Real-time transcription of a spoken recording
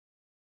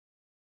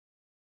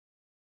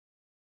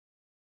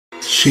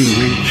She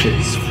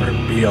reaches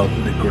from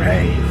beyond the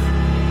grave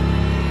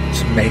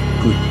to make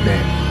good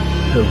men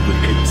her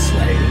wicked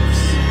slaves.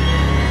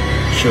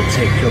 She'll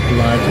take your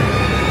blood,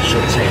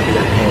 she'll take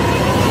your head,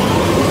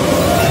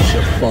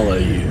 she'll follow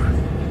you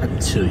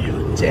until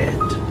you're dead.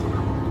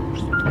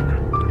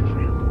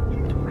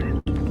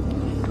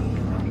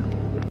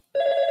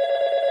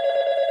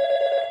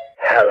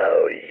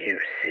 Hello,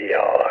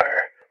 UCR.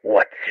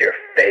 What's your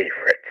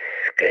favorite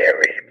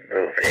scary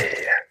movie?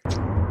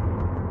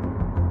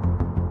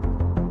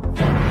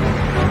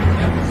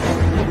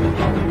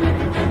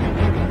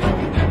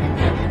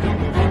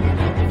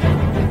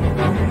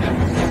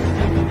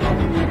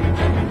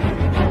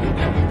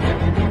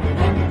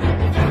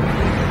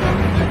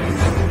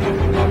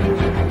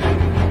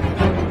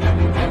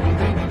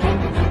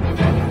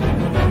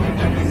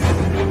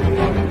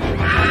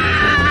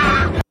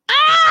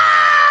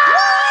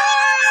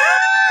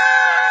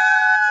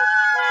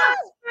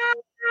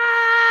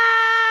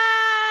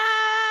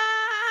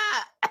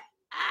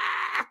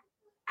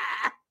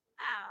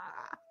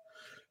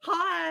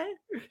 Hi,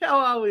 how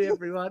are we,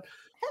 everyone?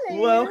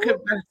 Hello. Welcome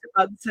back to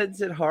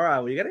Uncensored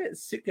Horror. We're going to get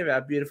sick of our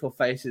beautiful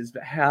faces,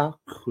 but how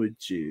could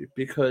you?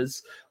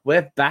 Because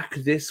we're back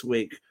this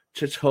week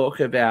to talk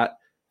about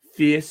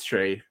Fear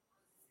Street.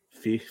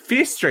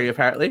 Fear Street,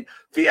 apparently.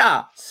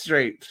 Fear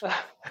Street,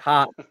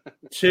 Part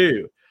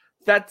 2.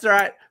 That's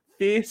right,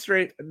 Fear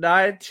Street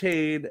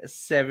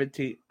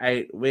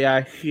 1978. We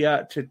are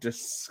here to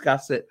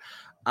discuss it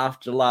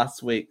after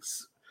last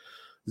week's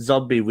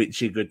zombie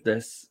witchy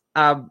goodness.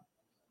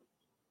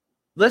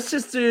 Let's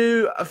just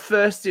do a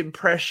first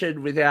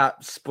impression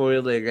without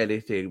spoiling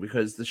anything,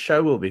 because the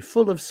show will be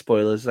full of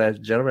spoilers, ladies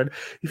and gentlemen.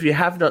 If you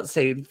have not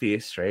seen Fear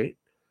Street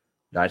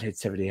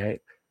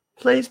 1978,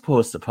 please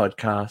pause the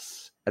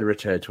podcast and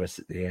return to us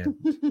at the end.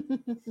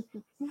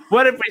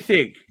 What did we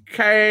think?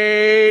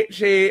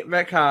 Katie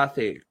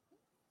McCarthy.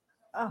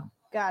 Oh,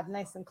 God,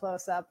 nice and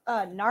close up.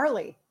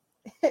 Gnarly.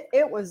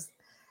 It was,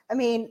 I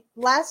mean,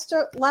 last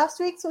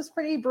week's was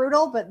pretty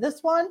brutal, but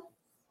this one,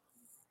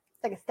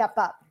 it's like a step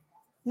up.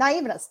 Not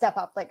even a step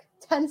up, like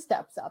 10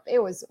 steps up.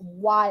 It was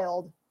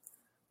wild.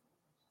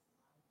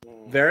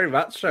 Very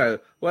much so.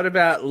 What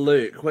about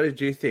Luke? What did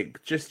you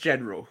think? Just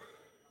general.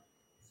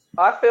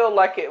 I feel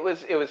like it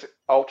was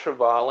ultra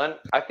violent.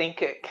 I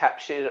think it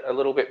captured a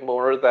little bit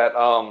more of that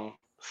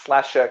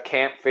slasher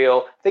camp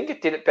feel. I think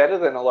it did it better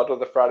than a lot of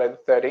the Friday the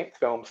 13th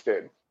films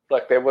did.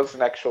 Like there was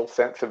an actual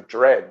sense of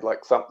dread,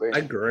 like something.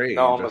 Agreed.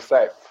 No one was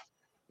safe.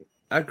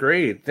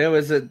 Agreed. There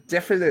was a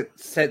definite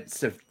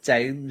sense of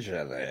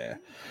danger there.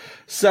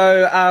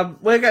 So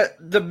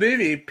the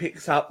movie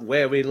picks up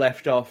where we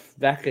left off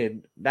back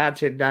in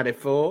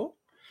 1994,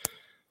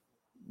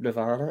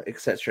 Nirvana,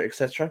 etc.,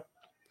 etc.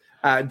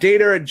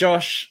 Dina and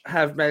Josh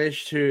have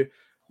managed to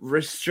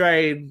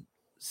restrain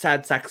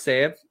Sad Sack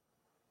Sam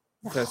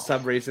for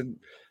some reason.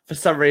 For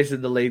some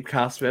reason, the lead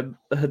cast member,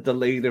 the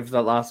lead of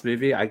the last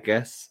movie, I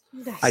guess.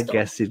 I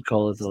guess you'd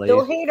call her the lead.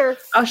 Still hate her.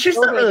 Oh, she's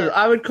Still not really.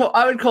 I would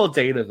call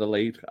Dina the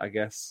lead, I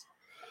guess.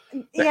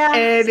 But yeah.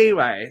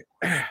 Anyway,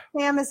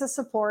 Sam is a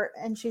support,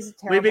 and she's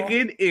terrible. we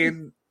begin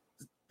in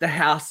the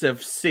house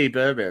of C.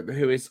 Berman,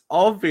 who is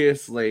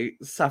obviously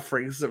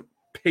suffering some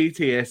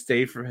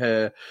PTSD from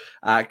her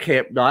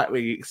Camp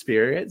Nightwing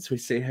experience. We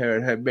see her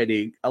and her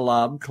many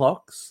alarm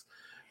clocks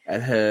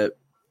and her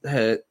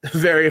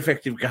very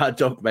effective guard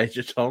dog,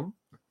 Major Tom.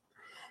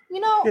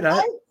 You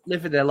know,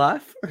 living their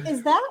life.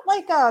 Is that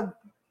like a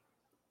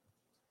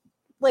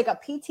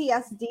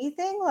PTSD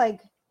thing,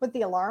 like with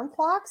the alarm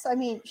clocks? I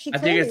mean, I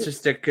think it's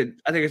just a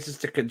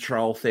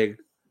control thing.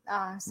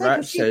 Right?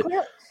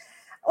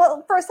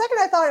 Well, for a second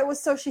I thought it was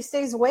so she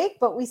stays awake,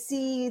 but we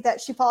see that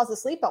she falls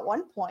asleep at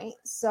one point,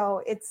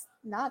 so it's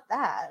not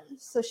that.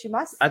 So she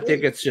must. I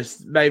think it's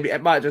just maybe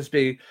it might just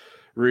be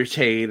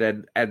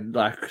routine and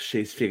like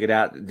she's figured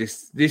out that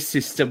this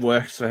system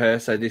works for her,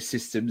 so this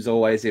system's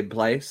always in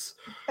place.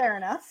 Fair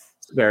enough.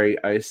 It's very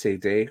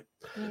OCD.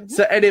 Mm-hmm.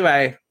 So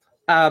anyway,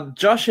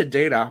 Josh and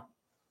Dina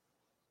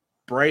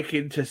break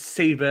into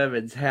C.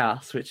 Berman's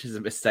house, which is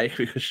a mistake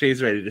because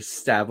she's ready to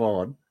stab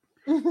on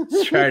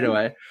straight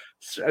away.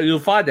 You'll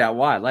find out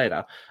why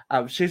later.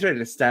 She's ready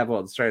to stab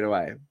on straight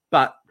away,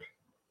 but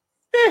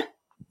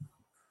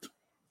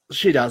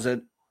she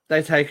doesn't.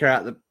 They take her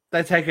out.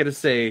 They take her to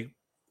see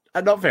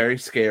a not very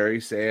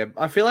scary Sam.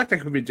 I feel like they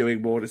could be doing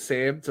more to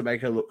Sam to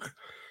make her look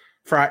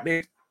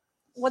frightening.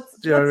 Do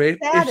you know what I mean?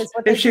 Sad is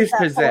what if she's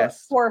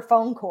possessed for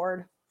phone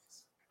cord.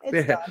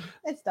 It's done.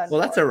 It's done.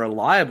 Well, that's a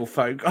reliable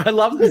phone. I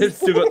love that it's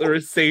still got the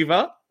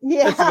receiver.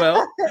 Yeah, as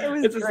well.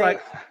 It's just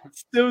like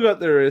still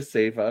got the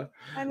receiver.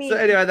 I mean, so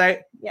anyway,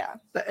 they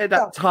end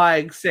up So-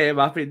 tying Sam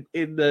up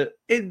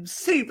in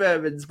C.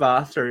 Berman's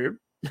bathroom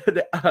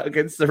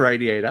against the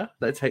radiator.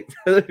 They take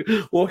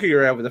walking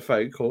around with a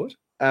phone cord.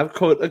 Now a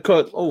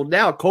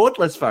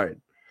cordless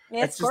phone.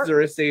 Yeah, It's just a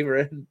receiver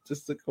and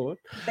just a cord.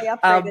 They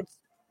upgraded.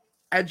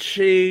 And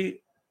she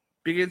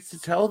begins to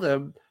tell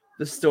them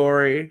the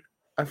story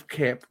of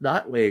Camp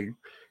Nightwing.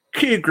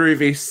 Cue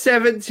groovy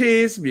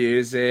 70s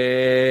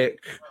music.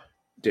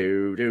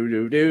 do do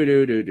do do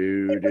do do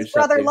do It do was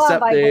Brother something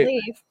Love, I something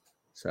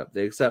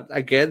believe. something.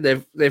 Again,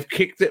 they've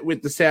kicked it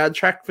with the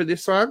soundtrack for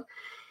this one.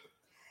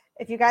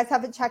 If you guys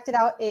haven't checked it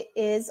out, it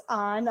is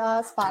on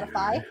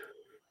Spotify,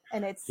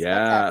 and it's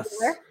Yes.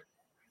 spectacular.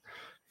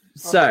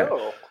 So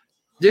cool.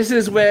 this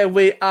is where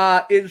we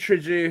are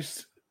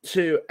introduced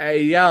to a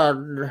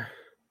young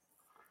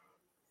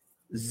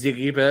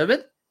Ziggy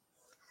Berman.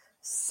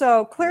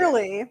 So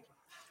clearly,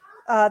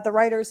 the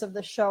writers of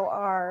the show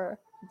are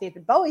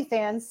David Bowie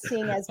fans,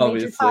 seeing as Major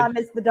Obviously. Tom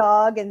is the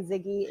dog and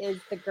Ziggy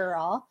is the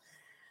girl.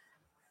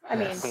 I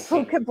mean,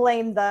 who could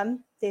blame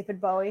them?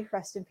 David Bowie,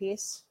 rest in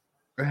peace.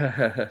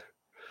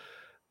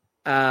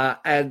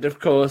 And of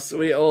course,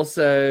 we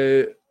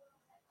also,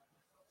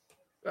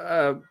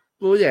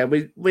 we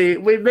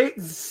meet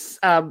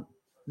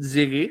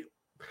Ziggy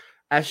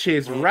as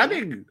she's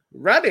running.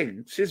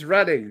 She's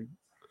running.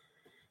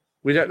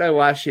 We don't know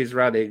why she's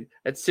running.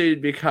 It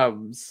soon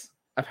becomes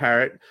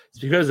apparent it's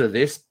because of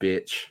this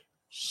bitch,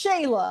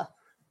 Shayla.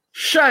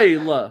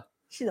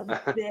 She's a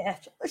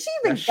bitch. She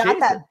even Yeah, got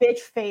that bitch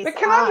face. But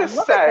can I on. just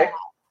Look say, at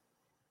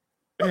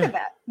that. Look at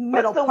that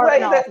middle but the part. way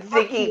now. that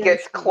Fuck Ziggy you,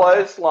 gets Shayla.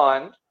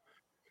 clotheslined,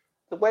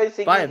 the way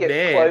By a Ziggy gets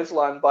man.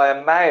 clotheslined by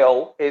a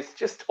male is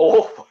just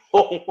awful.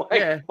 Like,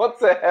 Yeah. what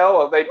the hell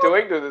are they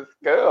doing to this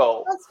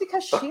girl? That's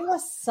because Sheila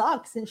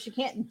sucks and she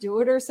can't do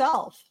it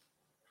herself.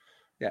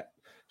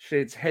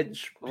 She's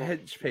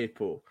hench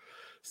people.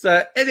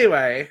 So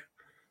anyway,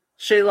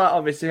 Sheila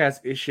obviously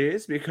has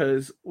issues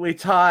because we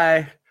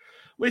tie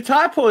poor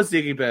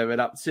Ziggy Berman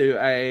up to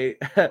a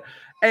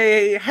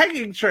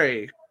hanging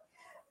tree.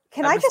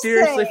 Can A I just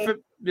mysteriously say,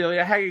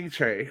 familiar hanging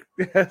tree.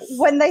 Yes.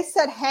 when they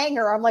said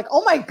hanger, I'm like,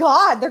 oh my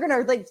god, they're gonna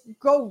like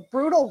go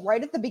brutal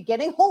right at the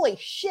beginning. Holy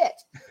shit!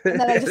 And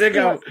then I just They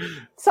go,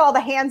 saw the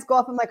hands go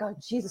up. I'm like, oh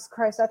Jesus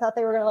Christ! I thought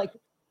they were gonna like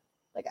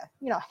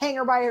a hang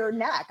her by her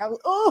neck. I was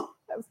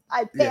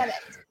I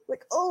panicked.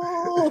 Like,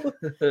 oh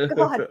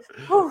god.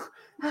 Whew.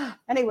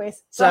 Anyways,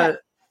 go So ahead.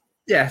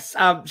 yes,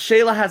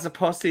 Sheila has a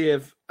posse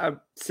of a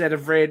set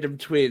of random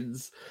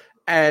twins,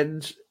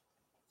 and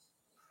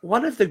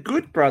one of the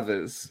good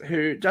brothers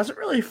who doesn't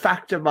really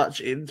factor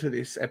much into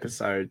this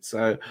episode.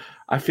 So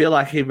I feel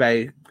like he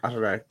may, I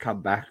don't know,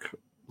 come back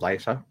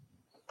later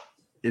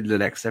in the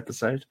next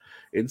episode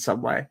in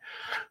some way.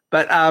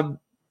 But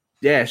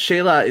yeah,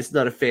 Sheila is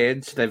not a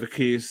fan. So they've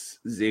accused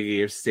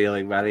Ziggy of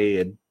stealing money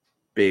and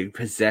being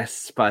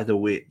possessed by the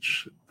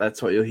witch.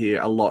 That's what you'll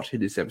hear a lot in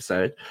this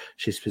episode.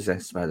 She's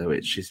possessed by the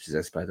witch. She's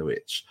possessed by the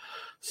witch.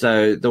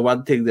 So the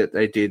one thing that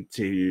they did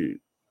to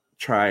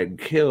try and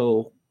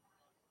kill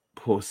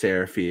poor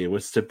Seraphine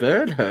was to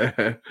burn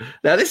her.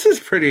 Now this is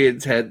pretty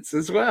intense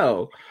as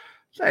well.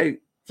 They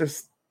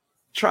just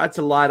tried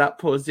to light up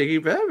poor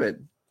Ziggy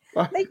Berman.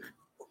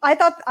 I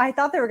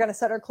thought they were gonna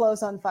set her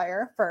clothes on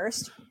fire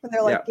first. And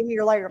they're like, Yeah. give me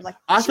your lighter. I'm like,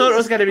 I thought it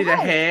was going to be the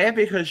Christ. hair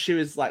because she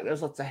was like,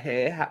 there's lots of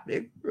hair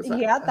happening. It was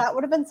like, Yeah, that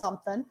would have been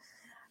something.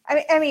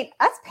 I mean,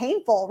 that's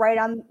painful, right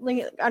on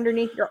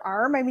underneath your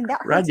arm. I mean,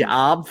 that around hurts. your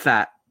arm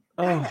fat.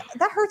 Oh,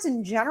 That hurts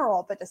in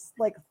general, but just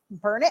like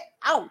burn it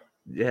out.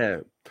 yeah.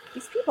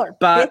 These people are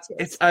But bitches.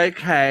 it's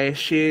okay.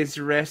 She's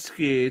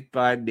rescued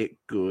by Nick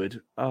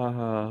Good.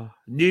 Oh,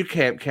 new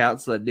camp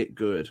counselor Nick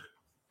Good.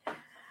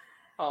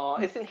 Oh,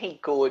 isn't he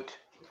good?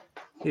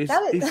 He's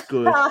That is-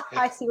 good.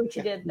 I see what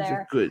you did He's a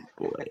there. good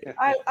boy.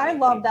 I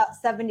love that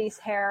 70s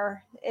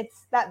hair.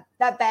 It's that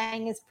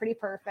bang is pretty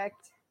perfect.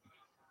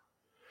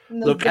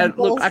 And those Look,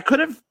 dimples. I could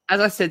have,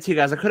 as I said to you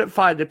guys, I couldn't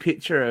find a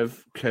picture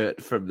of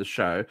Kurt from the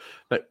show,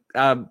 but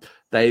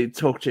they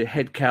talked to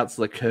head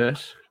counselor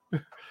Kurt.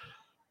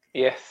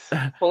 Yes.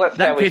 Well, that's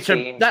That how we've picture-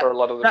 seen for a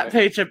lot of the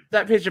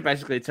That picture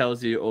basically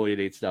tells you all you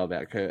need to know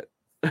about Kurt.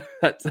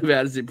 That's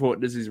about as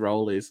important as his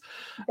role is,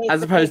 as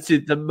Basically. opposed to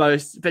the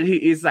most. But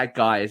he is that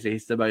guy. Is he?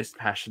 He's the most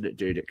passionate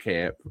dude at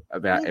camp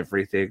about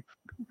everything.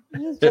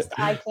 He's just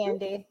eye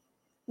candy.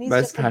 He's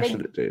Most just a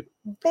passionate dude.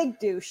 big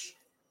douche.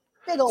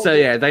 Big old So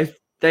douche. yeah,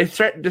 they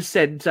threatened to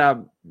send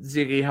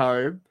Ziggy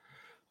home,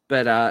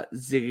 but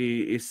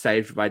Ziggy is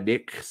saved by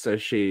Nick, so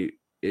she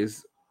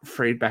is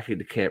freed back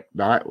into Camp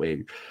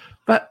Nightwing.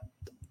 But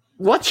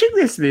watching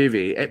this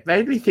movie, it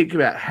made me think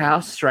about how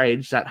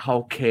strange that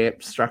whole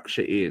camp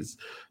structure is,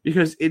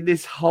 because in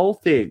this whole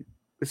thing,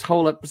 this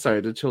whole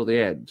episode until the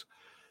end,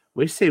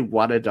 we see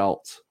one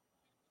adult.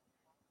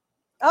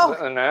 Oh,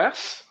 the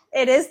nurse.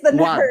 it is the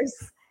One.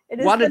 nurse. It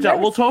is One the adult.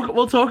 nurse.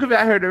 We'll talk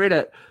about her in a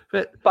minute,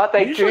 but But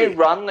they usually- do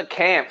run the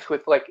camps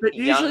with like But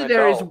young usually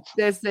adults.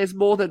 there's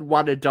more than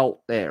one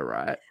adult there,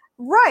 right?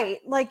 Right.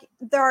 Like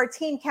there are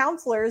teen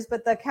counselors,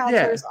 but the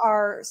counselors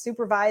are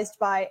supervised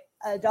by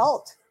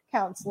adult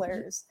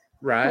counselors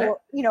Right.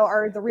 who,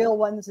 are the real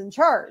ones in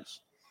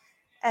charge.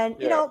 And,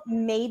 Yeah.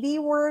 maybe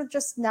we're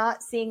just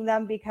not seeing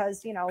them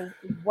because,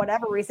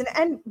 whatever reason.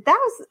 And that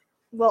was,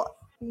 well,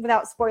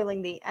 without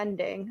spoiling the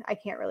ending, I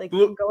can't really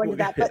go into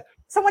that, but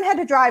someone had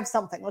to drive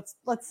something.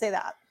 Let's say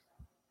that.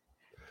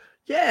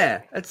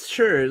 Yeah, that's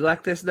true.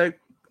 Like there's no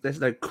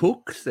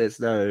cooks, there's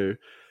no, you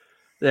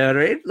know what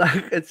I mean?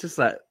 Like it's just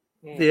like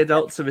The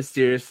adults are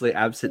mysteriously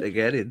absent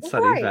again in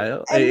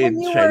Sunnyvale. And when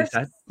In you were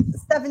Shadyside.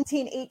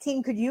 17,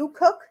 18, could you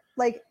cook?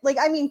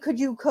 Could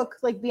you cook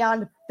like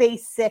beyond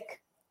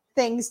basic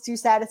things to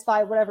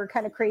satisfy whatever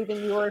kind of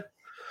craving you were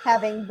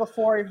having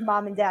before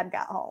mom and dad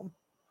got home?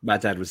 My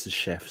dad was the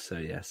chef, so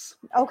yes.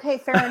 Okay,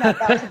 fair enough.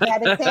 That was a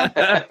bad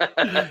example.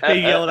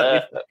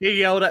 He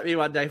yelled at me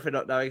one day for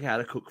not knowing how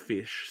to cook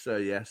fish, so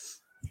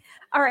yes.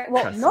 All right.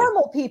 Well, Trust me.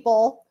 normal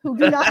people who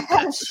do not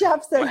have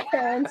chefs as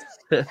parents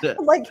have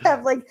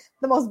the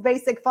most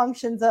basic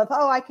functions of,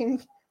 I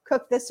can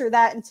cook this or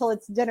that until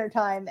it's dinner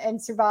time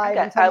and survive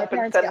until my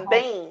parents get home.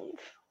 Beans.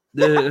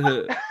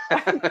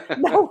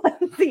 No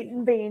one's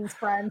eating beans,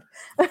 friend.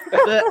 Back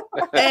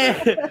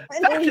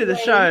to the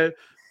show.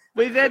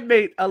 We then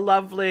meet a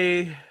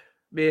lovely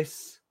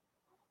Miss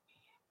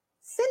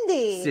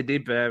Cindy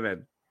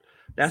Berman.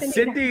 Now,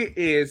 Cindy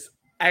is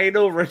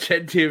anal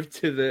retentive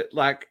to the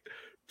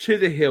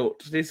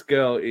hilt. This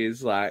girl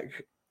is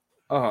like,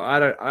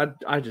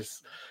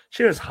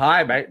 she was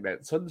high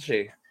maintenance, wasn't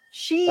she?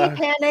 She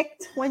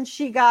panicked when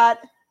she got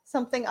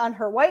something on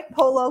her white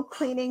polo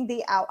cleaning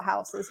the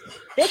outhouses.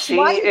 Bitch,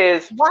 why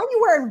are you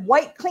wearing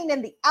white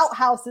cleaning the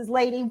outhouses,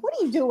 lady? What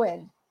are you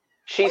doing?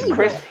 She's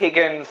Chris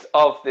Higgins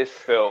of this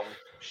film.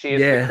 She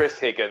is the Chris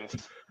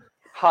Higgins.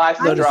 High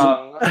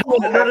strung.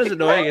 Not as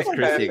annoying as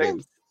Chris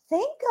Higgins.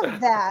 Think of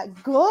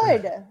that.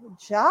 Good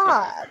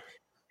job.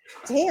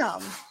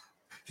 Damn.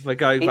 We're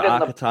going Even for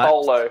archetypes. the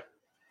polo.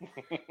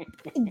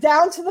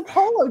 Down to the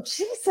polo.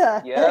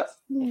 Jesus. Yeah.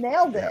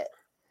 Nailed it.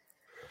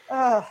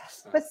 So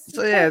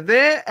yeah,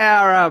 they're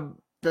our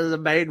the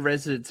main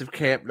residents of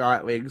Camp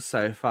Nightwing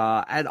so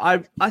far, and I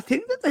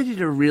think that they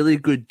did a really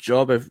good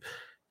job of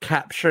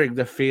capturing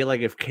the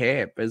feeling of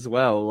camp as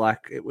well.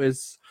 Like it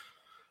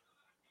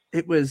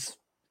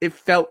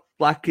felt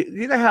like,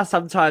 you know how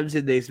sometimes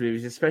in these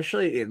movies,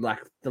 especially in like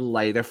the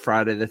later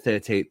Friday the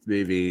 13th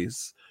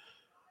movies,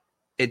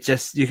 it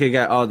just, you can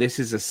go, oh, this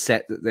is a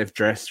set that they've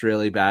dressed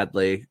really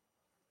badly.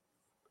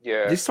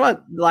 Yeah. This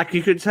one, like,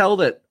 you could tell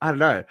that, I don't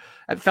know,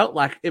 it felt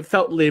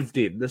lived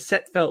in. The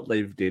set felt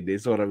lived in,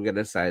 is what I'm going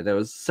to say. There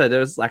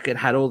was like, it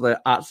had all the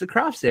arts and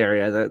crafts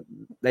area, the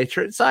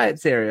nature and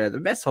science area, the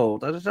mess hall,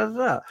 Like, it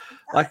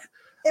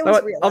was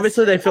realistic.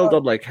 Obviously they filmed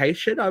on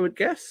location, I would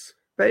guess,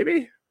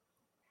 maybe.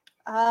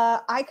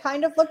 I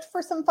kind of looked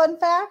for some fun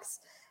facts.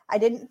 I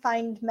didn't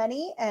find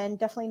many, and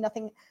definitely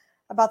nothing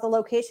about the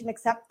location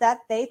except that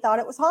they thought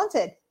it was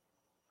haunted.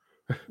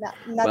 That's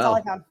all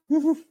I found.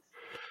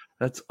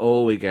 That's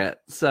all we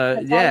get.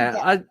 So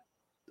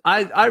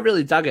I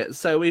really dug it.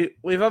 So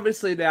we've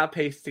obviously now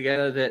pieced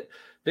together that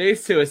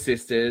these two are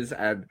sisters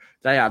and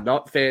they are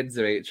not fans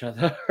of each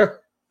other.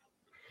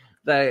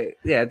 they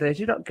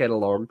do not get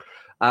along.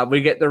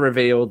 We get the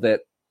reveal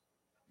that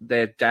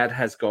their dad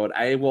has gone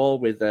AWOL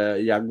with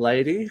a young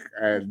lady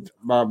and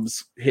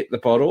mum's hit the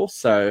bottle,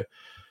 so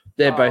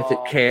they're both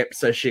at camp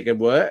so she can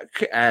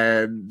work,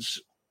 and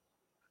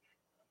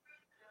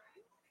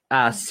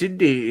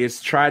Cindy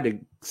is trying to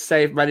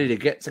save money to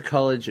get to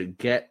college and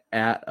get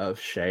out of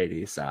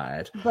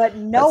Shadyside. But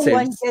no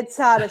one gets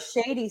out of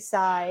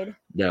Shadyside.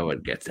 No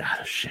one gets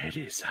out of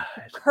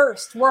Shadyside.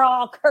 Cursed. We're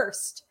all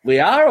cursed. We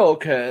are all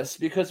cursed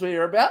because we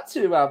are about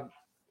to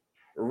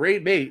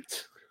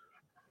re-meet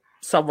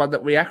someone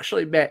that we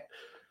actually met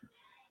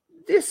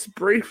this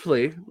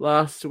briefly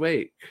last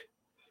week.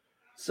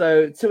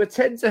 So to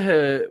attend to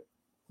her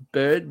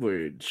burn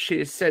wound, she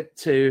is sent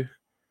to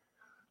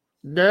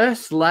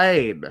Nurse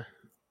Lane.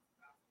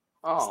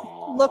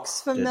 Oh,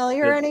 looks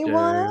familiar,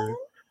 anyone?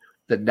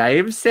 The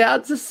name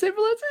sounds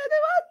similar to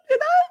anyone, you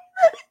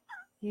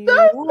know?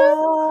 You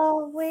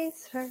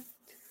always hurt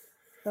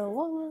the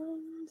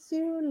ones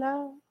you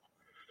love.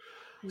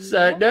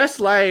 So Nurse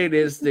Lane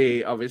is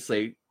the,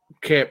 obviously,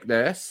 camp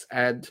nurse,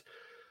 and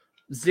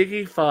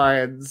Ziggy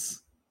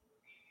finds,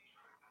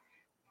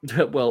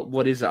 well,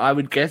 what is it? I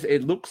would guess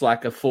it looks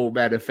like a full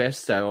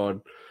manifesto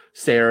on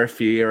Sarah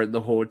Fear and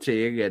the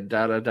haunting and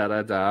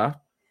da-da-da-da-da.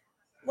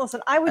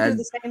 Listen, I would do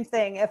the same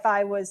thing if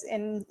I was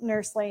in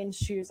Nurse Lane's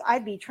shoes.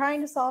 I'd be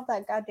trying to solve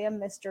that goddamn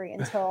mystery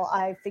until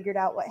I figured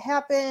out what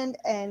happened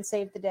and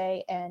saved the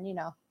day and,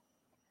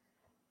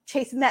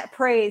 chasing that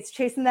praise,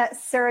 chasing that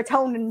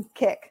serotonin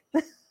kick.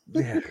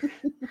 Yeah.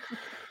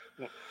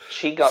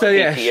 She got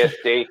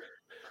PTSD.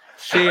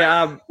 She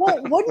well,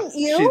 wouldn't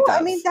you?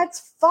 I mean,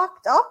 that's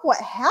fucked up what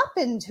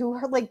happened to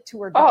her,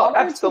 to her daughter,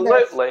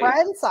 absolutely. to their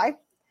friends.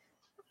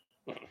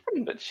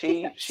 But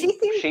she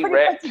seemed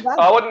wrecked.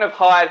 I wouldn't have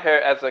hired her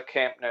as a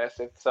camp nurse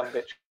if some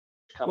bitch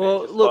come in.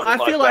 Well, look, I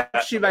feel like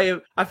she may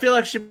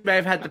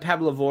have had the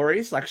Pamela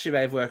Voorhees, like she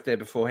may have worked there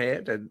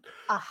beforehand, and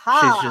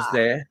she's just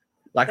there.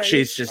 Like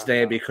she's just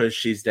there because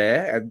she's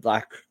there, and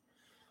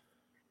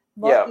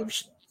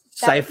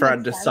safer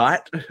under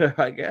sight,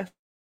 I guess.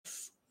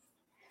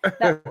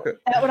 That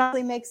would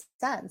actually make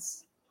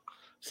sense.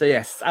 So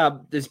yes,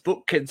 this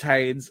book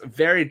contains a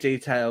very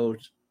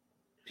detailed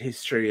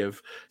history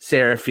of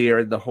Sarah Fear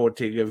and the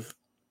haunting of,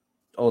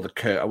 or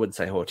I wouldn't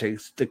say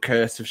hauntings, the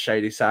curse of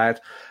Shadyside.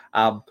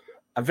 A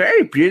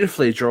very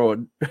beautifully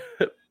drawn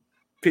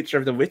picture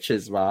of the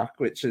witch's mark,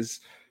 which is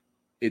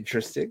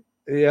interesting,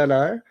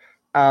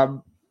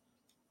 But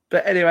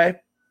anyway,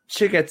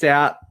 she gets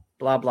out,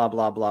 blah, blah,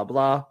 blah, blah,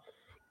 blah.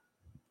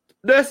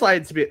 Nurse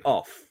Lane's a bit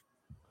off.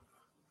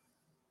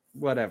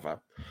 Whatever.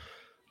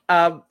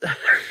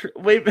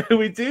 We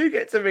do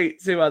get to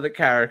meet two other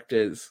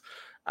characters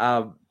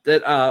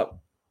that are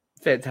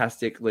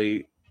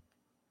fantastically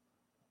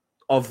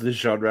of the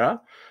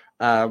genre.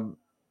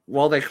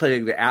 While they're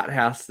cleaning the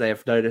outhouse, they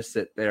have noticed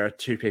that there are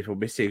two people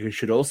missing who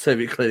should also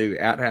be cleaning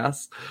the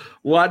outhouse.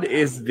 One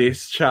is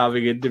this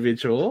charming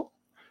individual,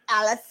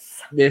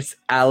 Alice. Miss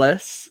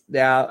Alice.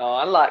 Now,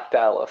 I liked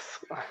Alice.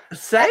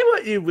 say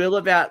what you will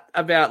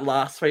about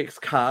last week's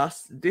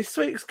cast. This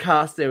week's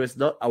cast, there was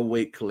not a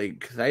weak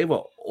link. They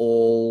were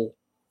all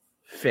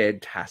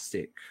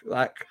fantastic.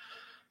 Like,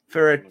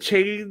 for a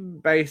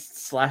teen-based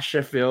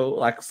slasher film,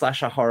 like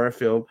slasher horror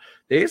film,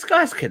 these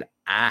guys can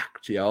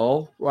act,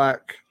 y'all.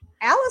 Like,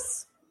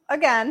 Alice,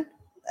 again,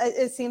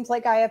 it seems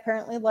like I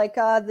apparently like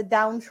the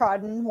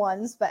downtrodden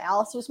ones, but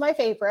Alice was my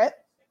favorite.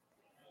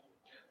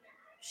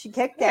 She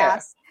kicked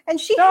ass. And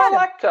I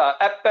liked her.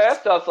 At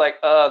first, I was like,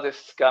 "Oh, this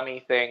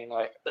scummy thing."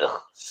 Like, ugh.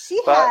 She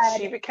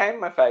became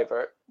my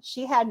favorite.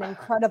 She had an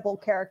incredible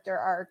character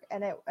arc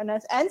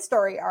and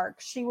story arc.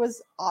 She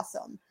was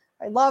awesome.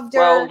 I loved her.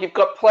 Well, you've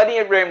got plenty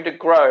of room to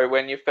grow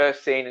when you're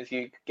first seen as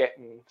you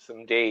getting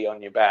some D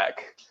on your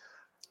back.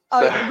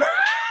 Oh,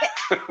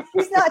 so.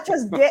 She's not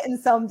just getting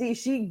some D;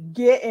 she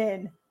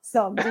getting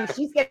some D.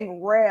 She's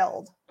getting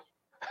railed.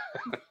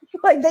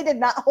 Like, they did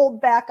not hold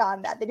back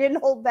on that. They didn't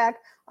hold back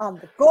on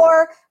the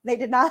gore. They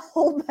did not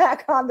hold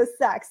back on the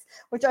sex,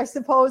 which I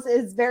suppose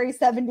is very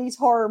 70s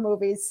horror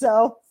movies.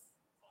 So,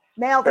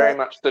 nailed it. Very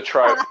much the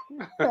trope.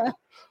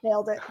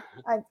 Nailed it.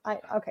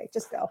 Okay,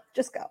 just go.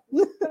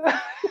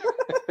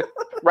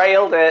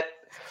 Railed it.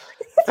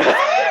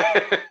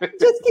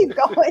 Just keep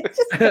going.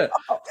 Just go.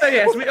 So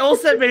yes, we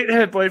also meet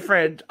her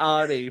boyfriend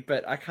Arnie,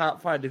 but I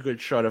can't find a good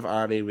shot of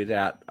Arnie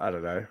without, I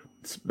don't know,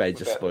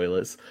 major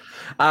spoilers.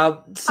 I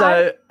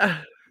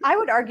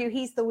would argue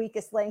he's the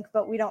weakest link,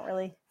 but we don't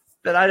really.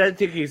 But I don't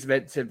think he's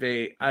meant to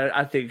be.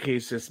 I think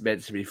he's just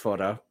meant to be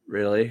fodder.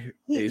 Really,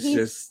 he's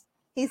a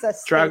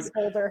space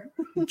holder.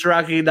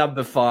 Druggy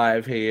number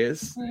 5. He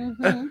is.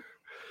 Mm-hmm.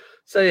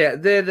 So yeah,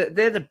 they're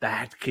the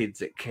bad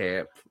kids at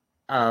camp.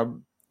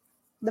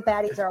 The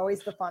baddies are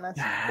always the funnest.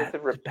 They're the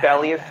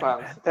rebellious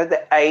ones. They're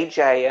the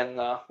AJ and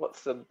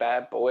what's the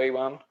bad boy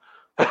one?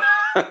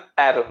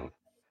 Adam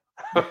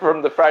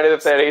from the Friday the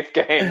 13th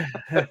game.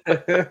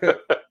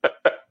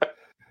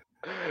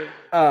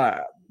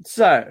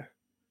 So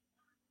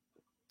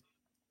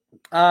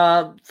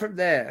from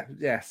there,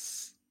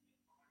 yes.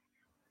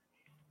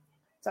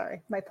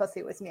 Sorry, my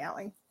pussy was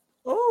meowing.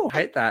 Oh,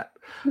 hate that.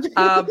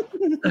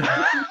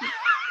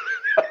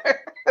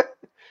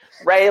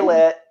 Rail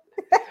it.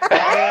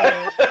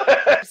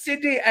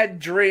 Cindy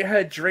and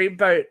her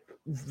dreamboat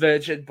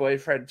virgin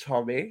boyfriend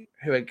Tommy,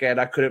 who again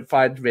I couldn't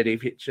find many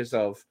pictures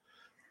of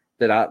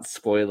that aren't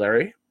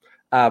spoilery.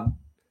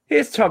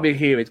 Here's Tommy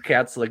here with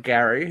Councillor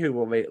Gary, who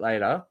we'll meet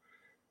later.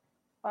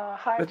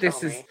 Hi, but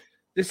Tommy.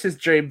 This is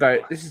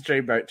Dreamboat. This is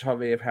Dreamboat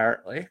Tommy,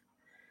 apparently.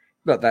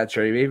 Not that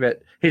dreamy,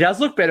 but he does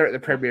look better at the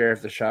premiere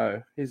of the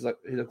show. He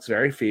looks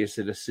very fierce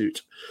in a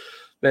suit.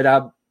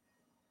 But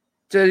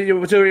do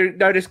we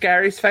notice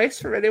Gary's face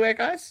from anywhere,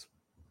 guys?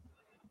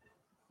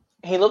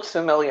 He looks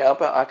familiar,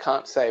 but I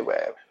can't say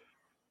where.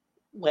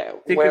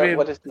 Think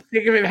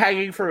of him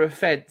hanging from a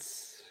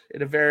fence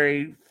in a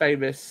very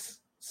famous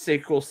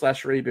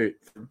sequel/reboot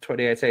from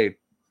 2018.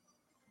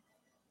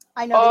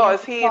 I know. Oh,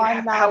 is he in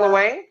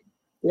Halloween?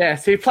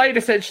 Yes, he played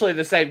essentially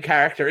the same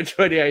character in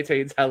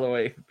 2018's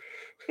Halloween.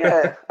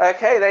 Yeah.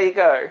 Okay, there you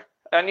go.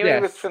 I knew he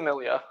was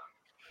familiar.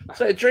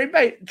 So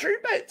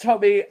Dreambait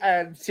Tommy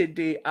and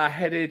Cindy are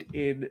headed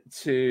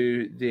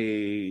into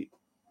the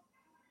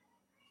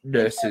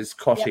nurse's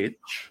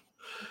cottage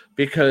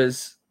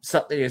because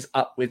something is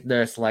up with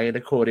Nurse Lane,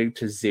 according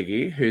to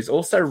Ziggy, who's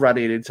also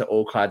running into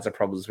all kinds of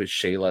problems with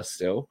Sheila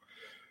still.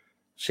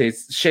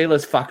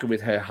 Sheila's fucking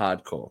with her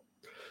hardcore.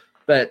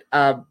 But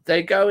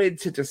they go in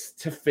to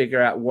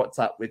figure out what's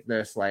up with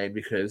Nurse Lane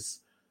because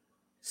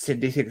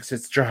Cindy thinks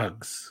it's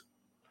drugs.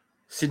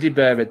 Cindy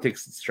Berman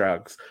thinks it's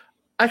drugs.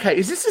 Okay,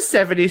 is this a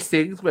 70s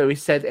thing where we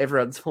said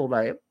everyone's full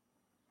name?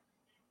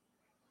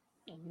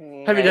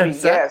 Have you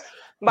noticed that?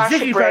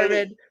 Ziggy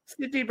Berman,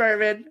 Cindy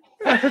Berman.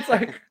 It's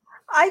like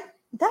I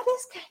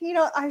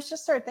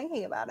just started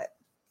thinking about it.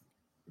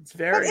 It's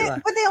very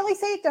but they only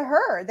say it to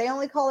her. They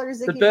only call her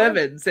Ziggy the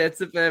Bermans. It's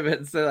the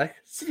Bermans. They're like,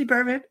 Cindy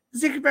Berman,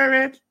 Ziggy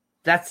Berman.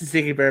 That's the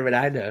Ziggy Berman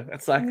I know.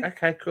 It's like,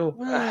 okay, cool.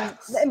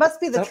 It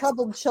must be the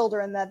troubled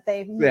children that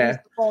they use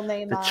the full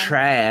name the on.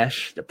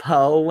 Trash, the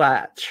poor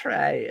white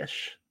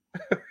trash.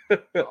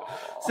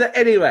 So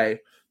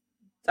anyway,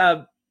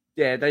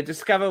 they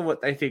discover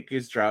what they think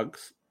is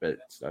drugs, but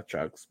it's not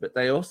drugs. But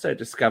they also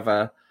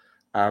discover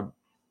a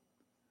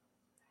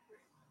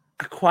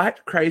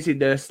quite crazy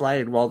Nurse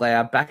Lane while they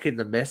are back in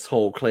the mess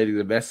hall cleaning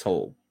the mess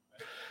hall.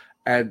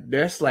 And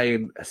Nurse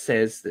Lane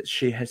says that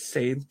she has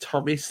seen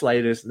Tommy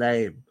Slater's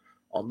name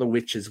on the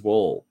witch's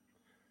wall.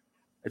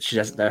 And she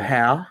doesn't know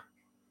how,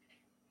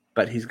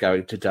 but he's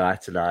going to die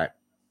tonight.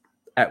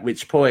 At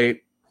which point,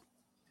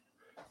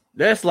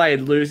 Nurse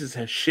Lane loses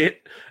her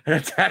shit and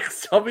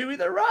attacks Tommy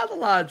with a rather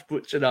large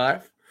butcher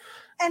knife.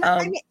 And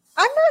I mean,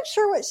 I'm not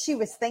sure what she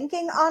was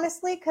thinking,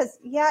 honestly, because,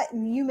 yeah,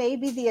 you may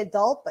be the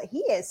adult, but he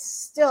is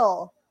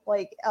still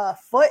like a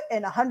foot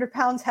and 100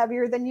 pounds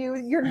heavier than you.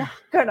 You're not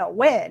going to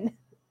win.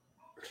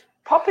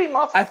 Pop him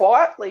off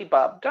quietly,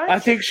 bub. Don't. I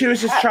think she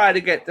was just trying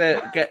to get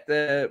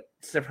the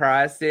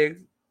surprise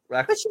thing.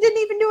 Like, but she didn't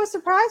even do a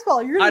surprise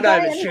ball. You're the I know, guy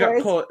but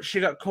anyways. she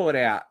got caught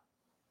out.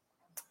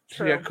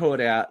 True. She got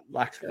caught out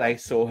like they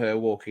saw her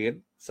walk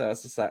in. So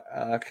it's just like,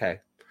 okay.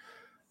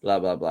 Blah,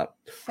 blah, blah.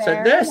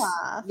 Fair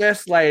so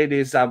Nurse Lane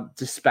is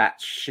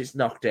dispatched. She's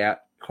knocked out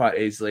quite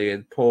easily,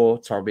 and poor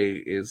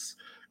Tommy is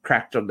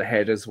cracked on the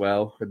head as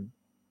well and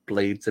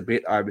bleeds a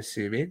bit, I'm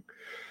assuming,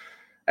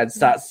 and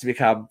starts to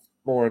become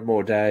more and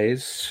more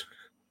dazed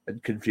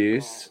and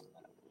confused.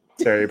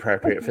 Very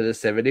appropriate for the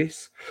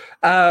 70s.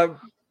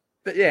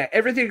 But yeah,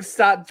 everything's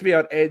starting to be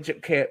on edge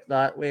at Camp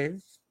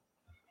Nightwing.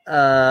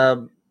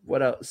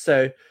 What else?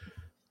 So,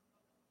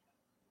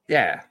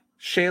 yeah,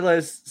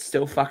 Sheila's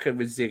still fucking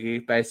with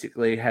Ziggy,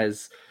 basically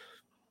has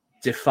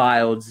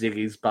defiled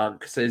Ziggy's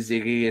bunk. So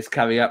Ziggy is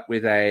coming up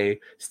with a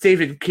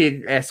Stephen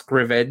King-esque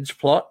revenge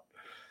plot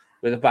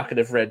with a bucket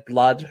of red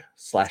blood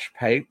 /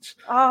 paint.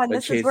 Oh, and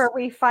this is where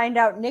we find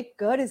out Nick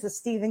Good is a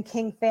Stephen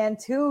King fan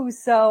too.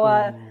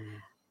 So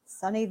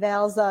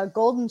Sunnyvale's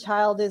golden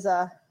child is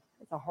a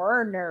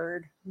horror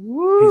nerd.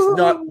 Woo! He's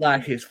not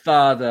like his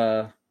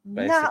father,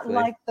 basically. Not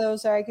like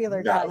those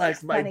regular guys. Not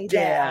like my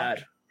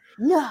dad.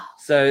 No.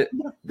 So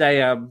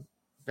they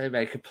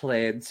make a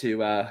plan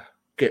to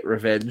get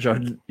revenge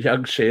on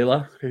young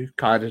Sheila, who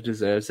kind of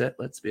deserves it,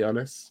 let's be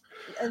honest.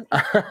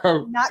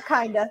 Not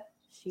kinda.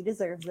 She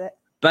deserves it.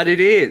 But it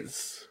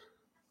is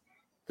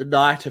the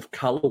night of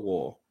Color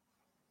War.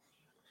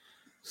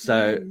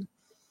 So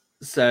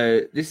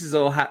this is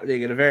all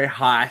happening in a very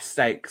high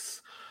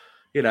stakes,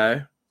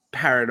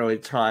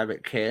 paranoid time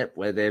at camp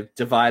where they've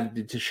divided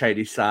into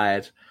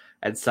Shadyside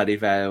and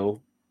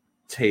Sunnyvale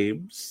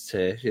teams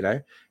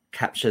to,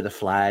 capture the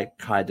flag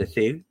kind of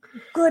thing.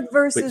 Good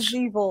versus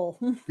evil.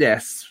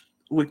 Yes.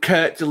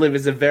 Kurt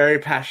delivers a very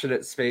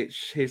passionate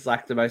speech. He's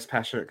like the most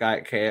passionate guy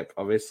at camp,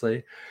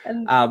 obviously.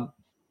 And,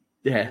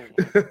 yeah.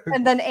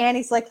 And then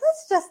Annie's like,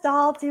 let's just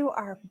all do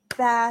our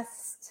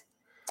best.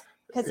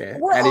 Because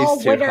we're Annie's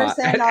all winners.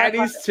 And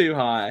Annie's too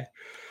high.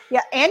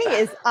 Yeah, Annie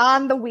is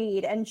on the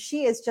weed, and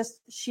she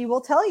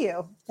will tell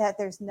you that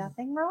there's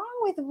nothing wrong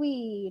with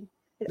weed.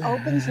 It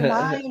opens your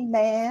mind,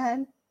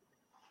 man.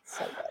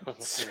 So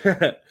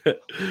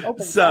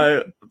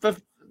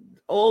but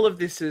all of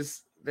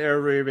this there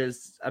are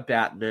rumors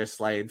about Nurse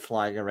Lane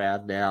flying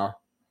around now.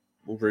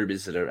 Well,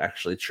 rumors that are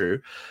actually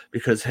true,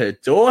 because her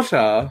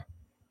daughter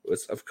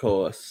was, of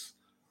course,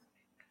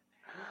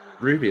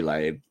 Ruby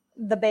Lane,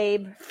 the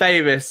babe,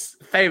 famous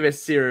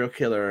serial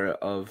killer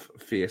of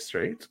Fear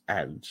Street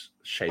and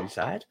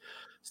Shadyside.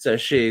 So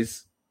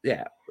she's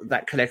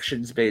that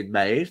connection's been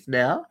made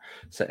now.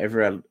 So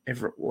everyone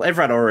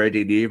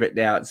already knew, but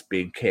now it's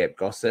big camp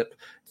gossip.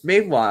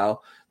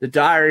 Meanwhile, the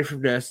diary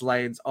from Nurse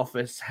Lane's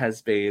office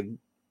has been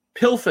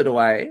pilfered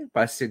away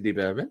by Cindy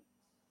Berman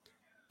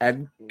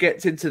and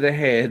gets into the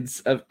hands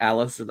of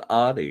Alice and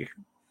Arnie.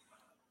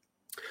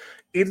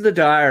 In the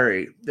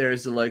diary, there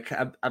is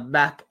a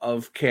map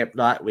of Camp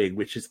Nightwing,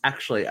 which is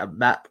actually a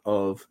map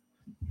of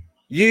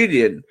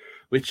Union,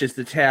 which is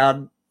the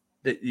town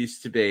that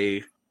used to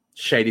be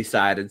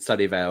Shadyside and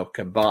Sunnyvale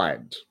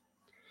combined.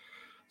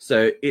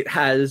 So it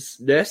has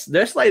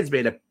Nurse Lane's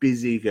been a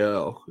busy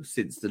girl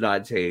since the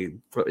do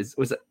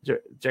you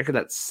reckon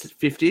that's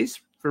 50s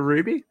for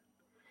Ruby?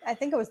 I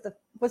think it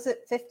was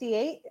it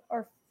 58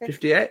 or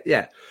 58?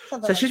 Yeah.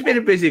 Something so like she's been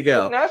a busy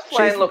girl. Nurse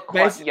Lane looked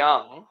quite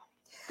young.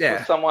 Yeah.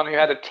 For someone who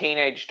had a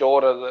teenage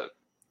daughter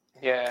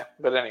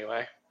but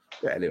anyway.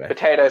 Yeah, anyway.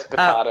 Potatoes.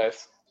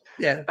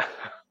 Yeah.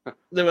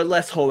 There were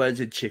less hormones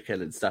in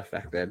chicken and stuff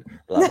back then.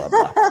 Blah,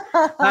 blah,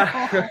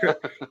 blah.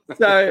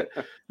 So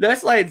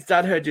Nurse Lane's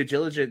done her due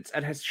diligence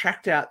and has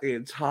tracked out the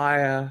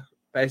entire,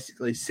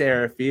 basically,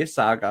 Sarah Fear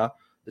saga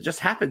that just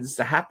happens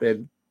to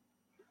happen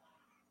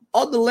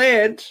on the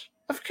land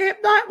of Camp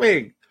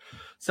Nightwing.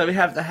 So we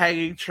have the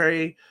hanging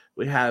tree.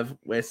 We have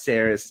where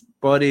Sarah's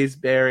body's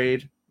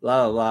buried.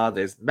 Blah, blah, blah.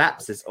 There's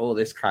maps. There's all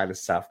this kind of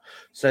stuff.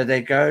 So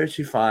they go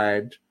to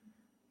find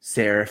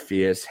Sarah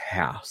Fear's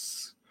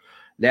house.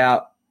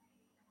 Now,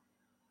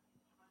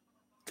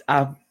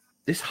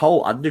 this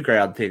whole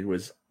underground thing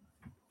was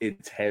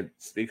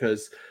intense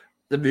because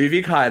the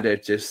movie kind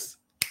of just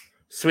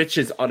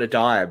switches on a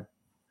dime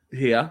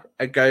here.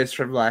 It goes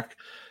from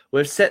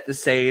we've set the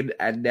scene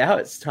and now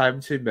it's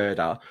time to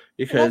murder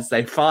because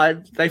they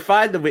find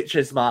the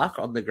witch's mark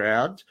on the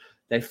ground.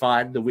 They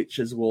find the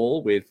witch's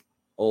wall with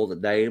all the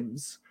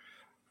names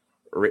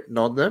written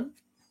on them,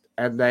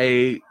 and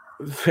they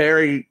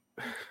very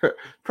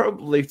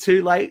probably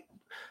too late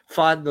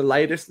find the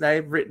latest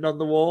name written on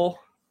the wall,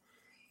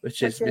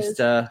 which is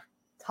Mr.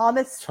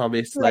 Thomas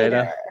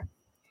Slater.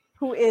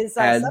 who is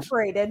And-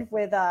 separated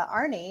with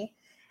Arnie.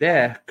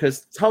 Yeah,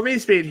 because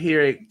Tommy's been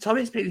hearing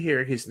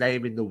his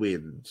name in the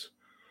wind,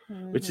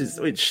 which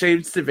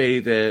seems to be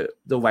the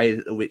way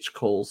that the witch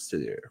calls to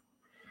you.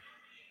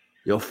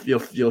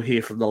 You'll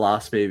hear from the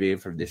last movie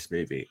and from this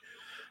movie.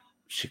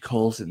 She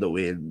calls in the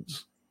wind.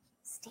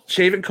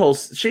 She even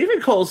calls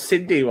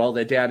Cindy while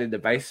they're down in the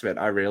basement.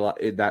 I realize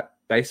in that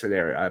basement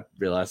area. I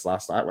realized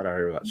last night when I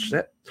rewatched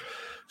it.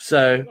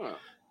 So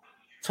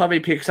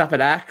Tommy picks up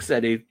an axe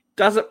and he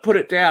doesn't put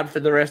it down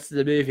for the rest of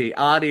the movie.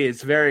 Arnie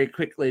is very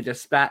quickly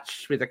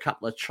dispatched with a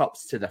couple of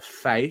chops to the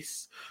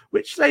face,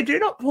 which they do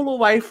not pull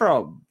away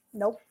from.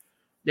 Nope.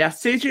 Now,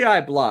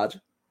 CGI blood,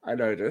 I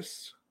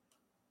noticed,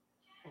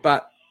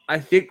 but I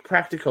think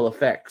practical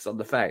effects on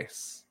the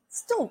face.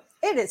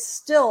 It is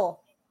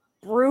still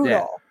brutal.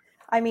 Yeah.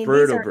 I mean,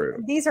 Brutal.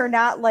 these are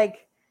not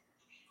like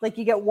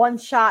you get one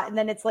shot and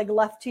then it's like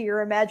left to your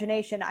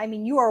imagination. I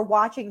mean, you are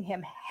watching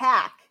him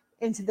hack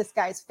into this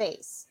guy's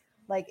face.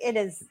 Like it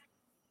is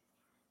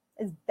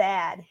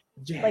bad.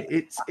 Yeah, like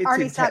it's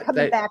Arnie's not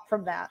coming back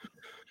from that.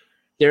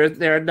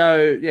 There are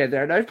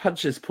no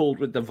punches pulled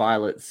with the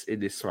violence in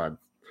this one.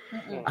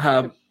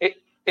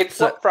 It's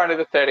what Friday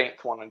the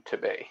 13th wanted to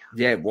be.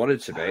 Yeah, it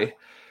wanted to be.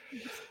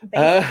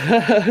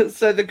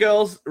 So the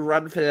girls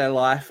run for their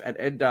life and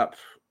end up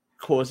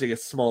causing a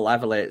small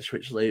avalanche,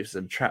 which leaves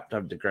them trapped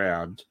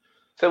underground.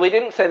 So we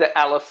didn't say that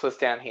Alice was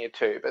down here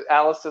too, but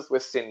Alice is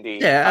with Cindy.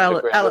 Yeah,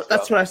 Alice,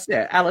 that's what I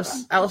said.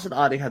 Alice and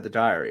Arnie had the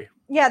diary.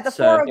 Yeah, the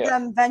four of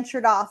them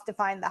ventured off to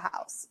find the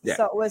house. Yeah.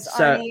 So it was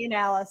Arnie and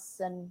Alice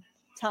and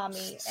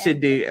Tommy.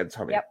 Cindy and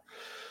Tommy. Yep.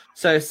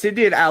 So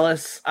Cindy and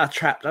Alice are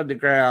trapped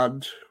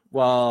underground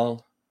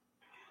while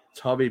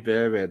Tommy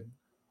Berman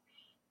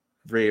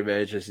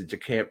reemerges into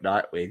Camp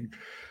Nightwing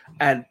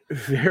and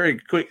very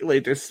quickly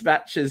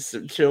dispatches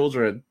some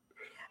children.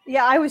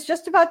 Yeah, I was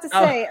just about to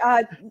say,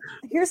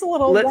 here's a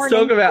little let's warning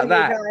talk about for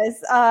that. you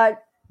guys.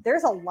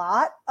 There's a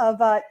lot of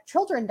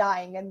children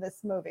dying in this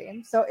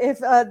movie. So if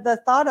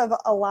the thought of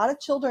a lot of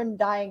children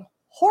dying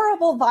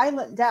horrible,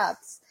 violent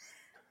deaths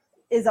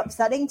is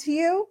upsetting to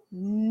you,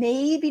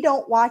 maybe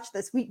don't watch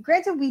this.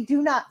 Granted, we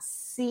do not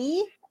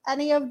see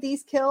any of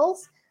these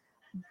kills,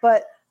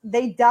 but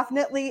they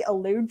definitely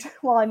allude to,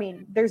 well, I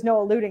mean, there's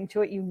no alluding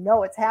to it. You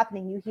know it's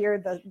happening. You hear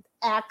the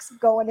axe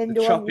going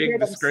into them. Chopping, You hear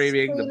the them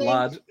screaming, the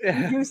blood.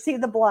 You see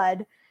the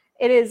blood.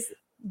 It is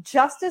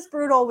just as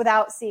brutal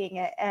without seeing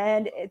it,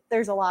 and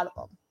there's a lot of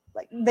them.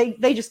 Like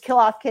they just kill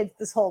off kids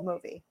this whole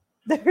movie.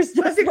 There's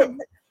just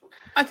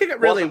I think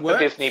it really works.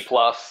 Disney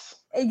Plus.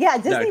 Yeah,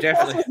 Disney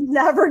Plus was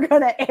never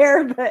going to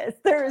air this.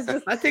 There is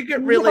just I think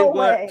it really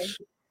works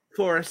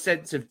for a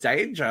sense of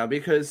danger,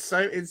 because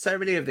in so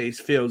many of these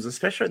films,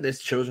 especially when there's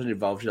children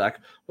involved, you're like,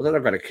 well, they're not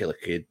going to kill a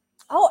kid.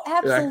 Oh,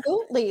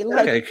 absolutely. They're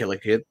not going to kill a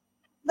kid.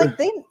 Like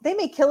they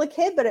may kill a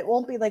kid, but it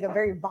won't be like a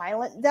very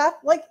violent death.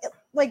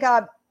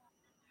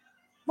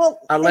 Well,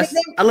 unless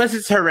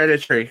it's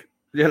hereditary,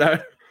 you know.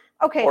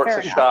 Okay, or fair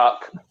it's a enough.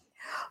 shark.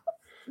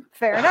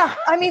 Fair enough.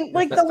 I mean,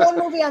 like the one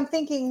movie I'm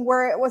thinking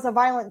where it was a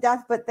violent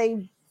death, but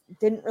they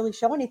didn't really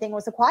show anything,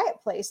 was A Quiet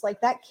Place. Like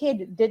that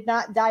kid did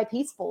not die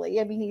peacefully.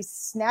 I mean, he's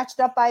snatched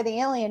up by the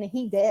alien and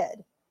he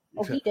did.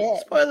 Oh, he did.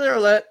 Spoiler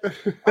alert.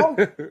 Oh,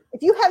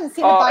 if you haven't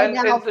seen it by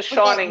now, and The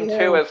Shining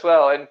too, as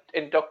well,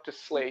 in Doctor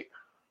Sleep.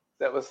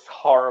 That was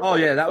horrible. Oh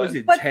yeah, that was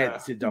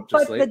intense in Doctor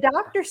Sleep. But the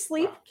Doctor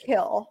Sleep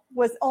kill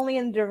was only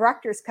in the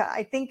director's cut.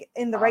 I think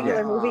in the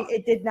regular movie,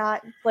 it did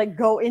not like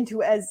go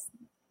into as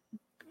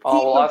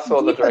I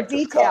saw the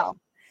director's cut.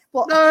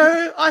 Well,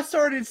 no, I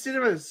saw it in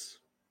cinemas.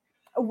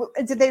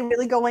 Did they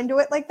really go into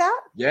it like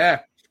that?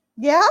 Yeah.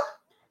 Yeah.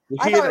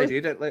 Here they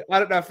did it. Like, I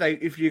don't know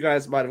if you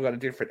guys might have got a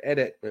different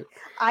edit, but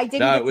I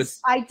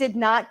didn't. I did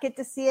not get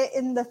to see it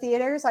in the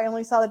theaters. I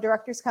only saw the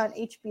director's cut on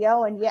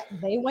HBO, and yet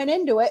they went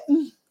into it.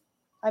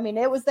 I mean,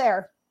 it was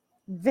there.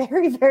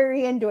 Very,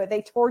 very into it.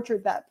 They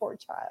tortured that poor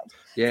child.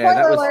 Yeah,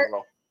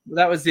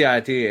 that was the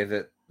idea,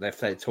 that if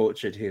they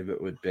tortured him,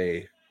 it would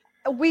be.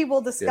 We will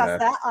discuss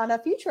that on a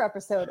future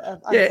episode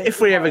of.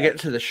 If we ever get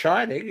to The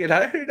Shining, who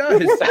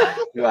knows?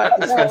 We might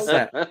discuss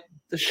that.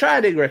 The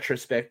Shining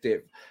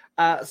retrospective.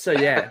 So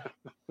yeah.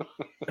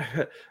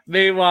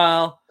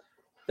 Meanwhile,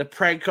 the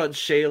prank on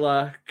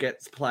Sheila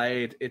gets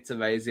played. It's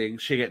amazing.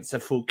 She gets a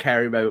full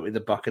Carrie moment with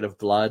a bucket of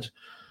blood,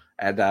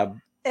 and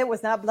it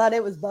was not blood,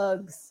 it was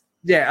bugs.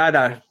 Yeah, I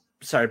know.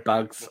 Sorry,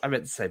 bugs. I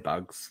meant to say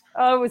bugs.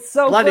 Oh, it was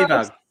so bloody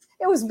gross. bugs.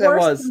 It was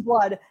worse than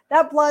blood.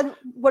 That blood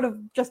would have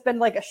just been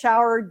like a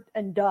shower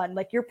and done.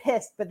 Like you're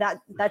pissed, but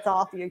that's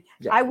off you.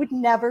 Yeah. I would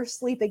never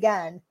sleep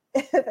again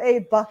if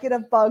a bucket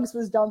of bugs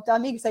was dumped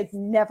on me, because I'd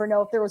never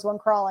know if there was one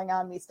crawling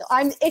on me still.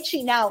 I'm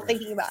itchy now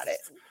thinking about it.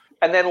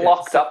 And then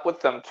locked up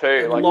with them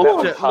too. Like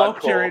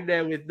locked her in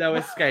there with no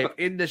escape.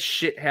 In the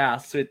shit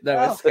house with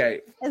no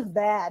escape. It's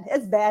bad.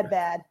 It's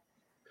bad.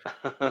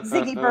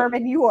 Ziggy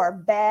Berman, you are a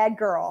bad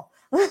girl.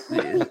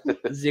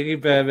 Ziggy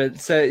Berman.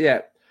 So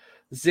yeah,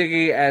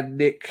 Ziggy and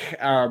Nick,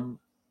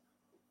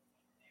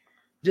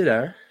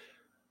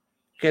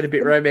 get a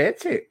bit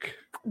romantic.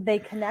 They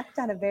connect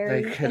on a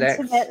very connect.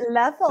 intimate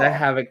level. They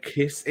have a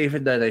kiss,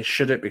 even though they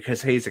shouldn't,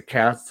 because he's a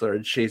counselor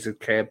and she's a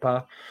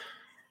camper.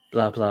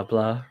 Blah blah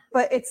blah.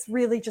 But it's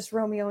really just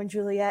Romeo and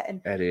Juliet,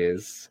 and It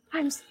is.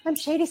 I'm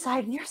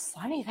Shadyside and you're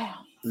Sunnyvale.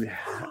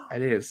 Yeah,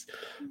 it is.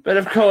 But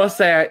of course,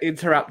 they are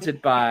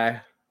interrupted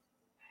by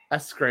a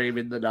scream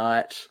in the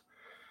night,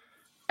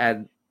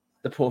 and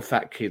the poor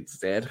fat kid's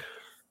dead.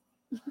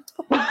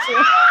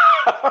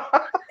 Oh,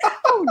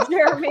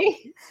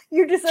 Jeremy,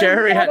 you deserve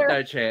Jeremy better. had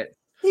no chance.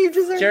 You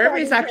deserve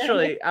Jeremy's better,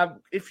 actually,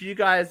 if you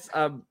guys,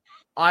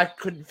 I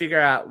couldn't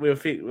figure out, we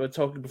were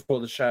talking before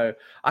the show,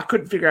 I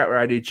couldn't figure out where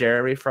I knew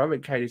Jeremy from,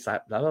 and Katie's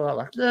like, blah, blah, blah,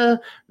 like,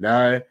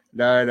 no,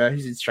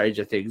 he's in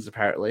Stranger Things,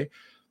 apparently.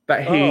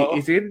 But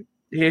he's in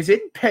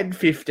Pen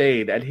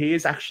 15, and he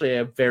is actually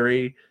a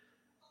very,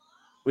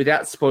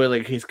 without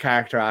spoiling his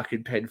character arc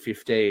in Pen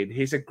 15,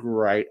 he's a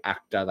great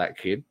actor, that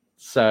kid.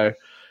 So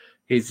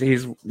he's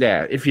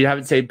yeah. If you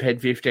haven't seen Pen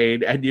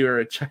 15 and you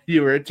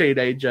were a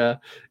teenager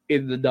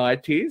in the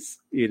 90s,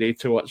 you need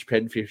to watch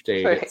Pen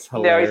 15. It's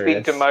now he's hilarious.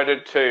 been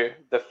demoted to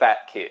the fat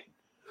kid.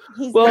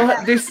 He's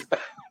this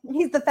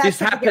the fat kid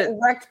to get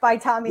wrecked by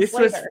Tommy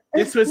Slater.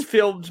 This was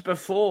filmed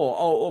before,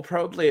 or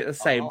probably at the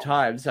same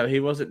time, so he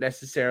wasn't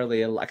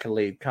necessarily a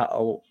lead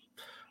or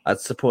a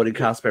supporting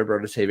cast member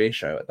on a TV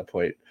show at the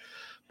point.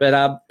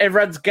 But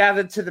everyone's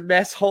gathered to the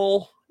mess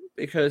hall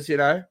because, you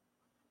know, you're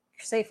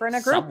safer in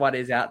a group. Someone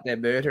is out there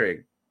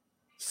murdering.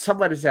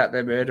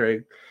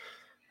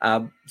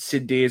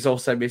 Cindy is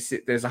also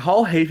missing. There's a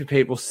whole heap of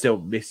people still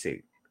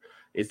missing,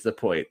 is the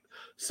point.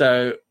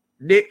 So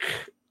Nick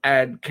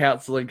and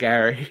Counselor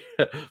Gary,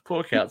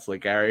 poor Counselor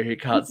Gary, who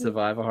can't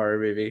survive a horror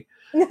movie,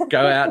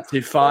 go out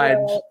to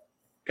find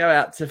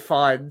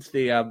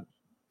the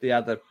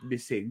other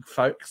missing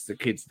folks, the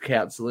kids and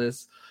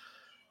counselors.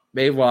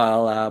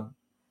 Meanwhile,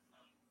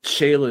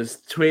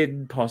 Sheila's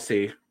twin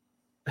posse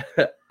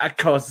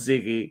accost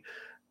Ziggy,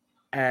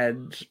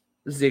 and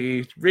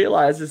Ziggy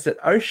realizes that,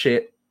 oh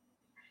shit,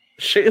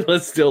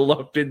 Sheila's still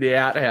locked in the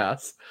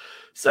outhouse.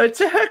 So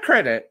to her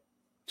credit,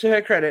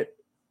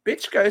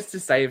 bitch goes to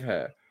save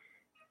her.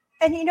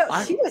 And you know,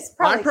 she was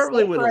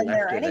probably safer in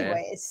there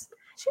anyways.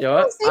 You know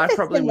what? I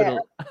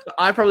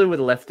probably would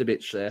have left the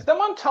bitch there.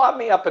 Someone tied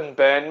me up and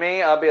burned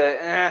me, I'll be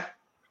like,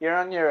 you're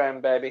on your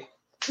own, baby.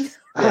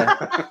 Yeah.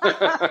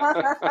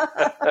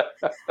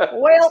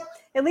 Well,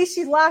 at least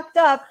she's locked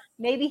up.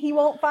 Maybe he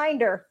won't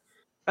find her.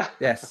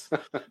 Yes.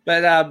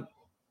 But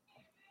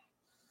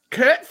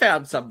Kurt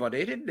found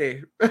somebody, didn't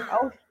he?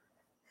 Oh.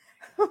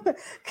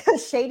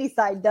 Because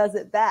Shadyside does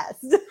it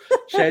best.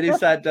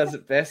 Shadyside does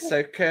it best.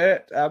 So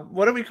Kurt,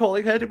 what are we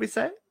calling her, did we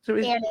say?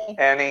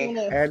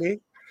 Annie.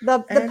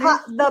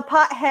 The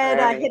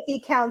pothead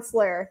hippie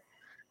counselor.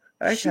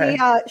 Okay.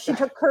 She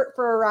took Kurt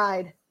for a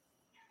ride.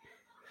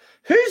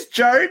 Who's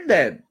Joan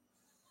then?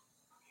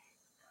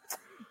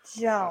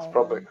 Joan. That's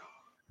probably.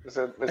 Is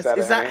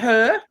that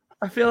her?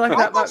 I feel like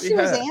that might be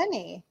her. I thought she was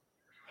Annie.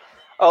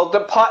 Oh,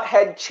 the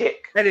pothead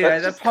chick. Anyway,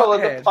 Let's call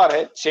her the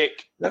pothead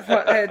chick. The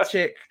pothead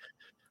chick.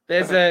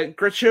 There's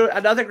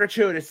another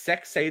gratuitous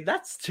sex scene.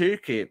 That's two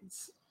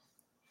kids.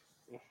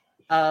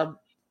 And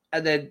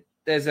then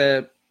there's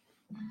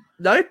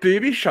no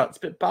booby shots,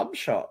 but bum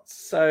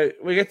shots. So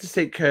we get to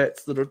see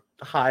Kurt's little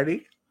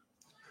hidey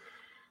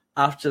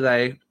after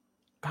they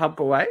pump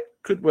away.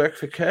 Good work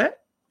for Kurt.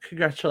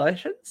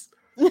 Congratulations.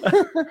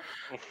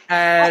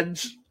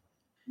 And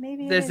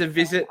maybe there's a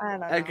visit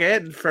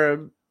again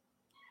from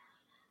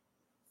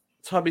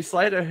Tommy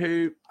Slater,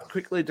 who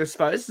quickly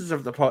disposes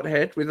of the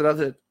pothead with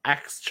another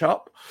axe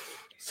chop.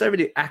 So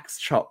many axe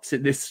chops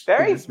in this.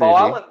 Very in this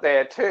violent movie.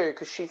 there too,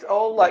 because she's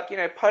all like,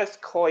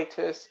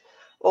 post-coitus,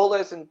 all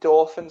those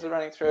endorphins are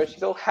running through her.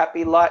 She's all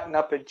happy, lighting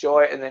up her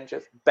joy, and then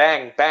just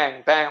bang,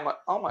 bang, bang. I'm like,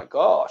 oh my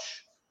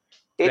gosh,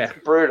 it's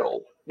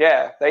brutal.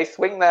 Yeah, they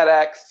swing that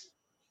axe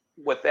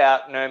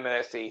without no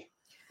mercy,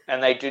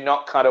 and they do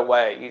not cut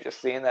away. You just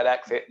see in that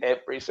axe hit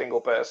every single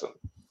person.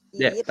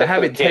 Yeah, they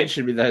have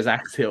intention with those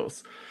axe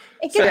hills.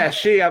 It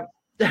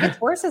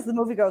gets worse as the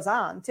movie goes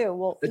on,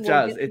 too. It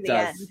does.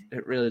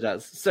 It really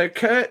does. So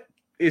Kurt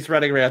is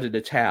running around in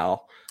a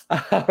towel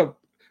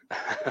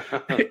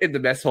in the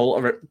mess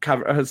hall,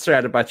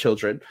 surrounded by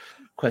children.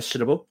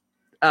 Questionable.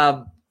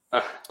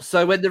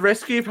 So when the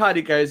rescue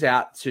party goes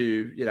out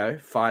to,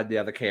 find the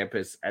other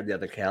campers and the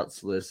other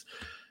counselors,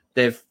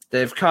 they've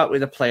come up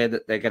with a plan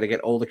that they're going to get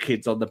all the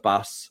kids on the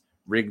bus,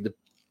 ring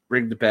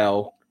the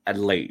bell,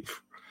 and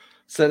leave.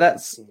 So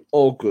that's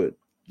all good.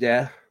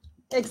 Yeah.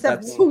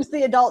 Except who's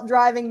the adult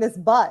driving this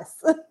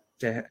bus?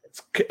 Yeah,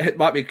 it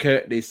might be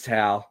Kurt in his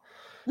towel.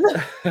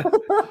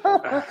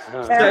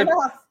 Fair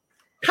enough.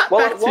 Cut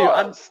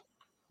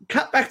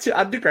back to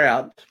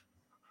underground.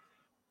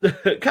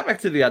 Cut back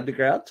to the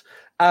underground.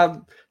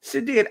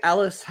 Cindy and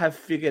Alice have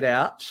figured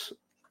out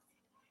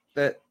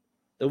that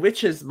the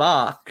witch's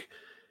mark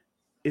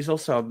is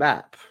also a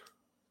map.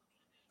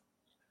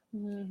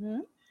 Mm-hmm.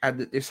 And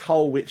that this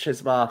whole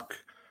witch's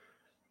mark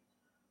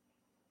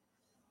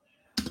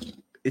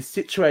is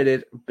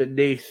situated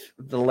beneath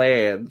the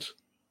land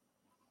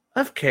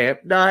of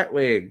Camp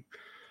Nightwing.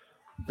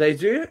 They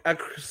do,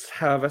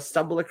 however,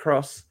 stumble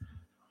across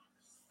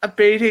a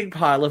beating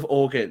pile of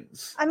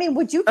organs. I mean,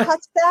 would you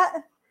touch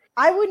that?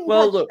 I wouldn't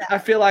Well, touch look, that. I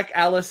feel like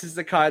Alice is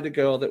the kind of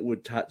girl that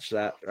would touch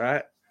that,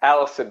 right?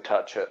 Alice would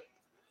touch it.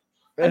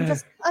 I'm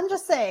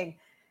just saying,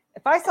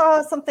 if I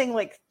saw something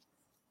like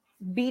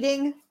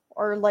beating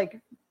or like,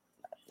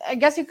 I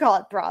guess you call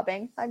it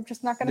throbbing, I'm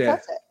just not going to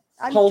touch it.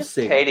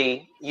 Pulsing.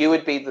 Katie, you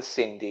would be the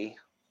Cindy.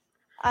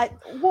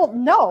 Well,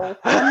 no,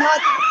 I'm not.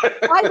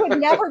 I would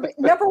never.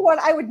 Number one,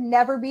 I would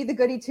never be the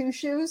goody two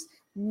shoes.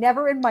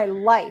 Never in my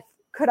life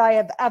could I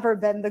have ever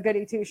been the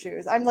goody two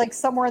shoes. I'm like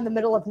somewhere in the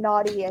middle of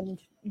naughty and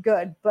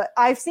good. But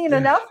I've seen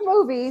enough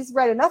movies,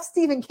 read enough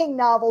Stephen King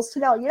novels to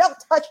know you don't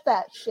touch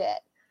that shit.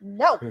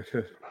 No,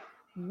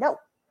 no.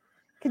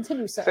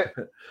 Continue, sir.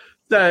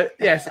 So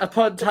yes,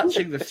 upon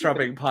touching the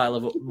throbbing pile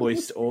of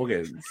moist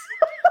organs,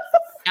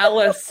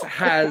 Alice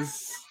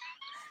has,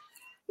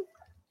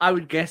 I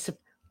would guess, a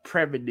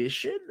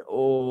premonition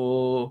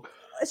or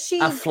a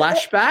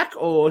flashback,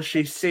 or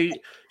she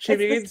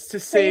begins to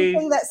see same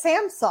thing that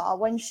Sam saw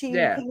when she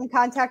came in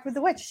contact with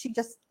the witch. She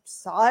just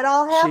saw it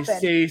all happen. She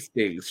sees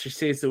things. She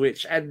sees the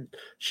witch, and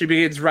she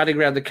begins running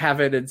around the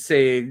cavern and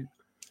seeing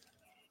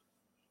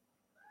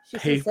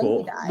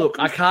people. Look,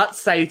 I can't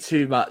say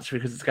too much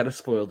because it's going to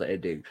spoil the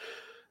ending.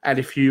 And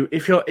if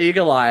you're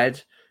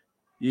eagle-eyed,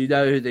 you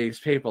know who these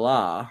people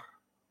are.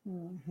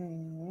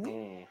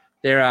 Mm-hmm.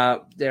 There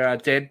are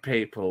dead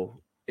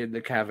people in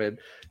the cavern.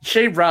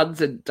 She runs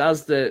and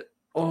does the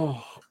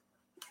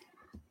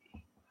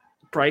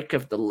break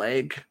of the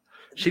leg.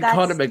 She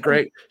Conor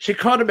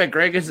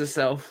McGregor's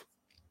herself.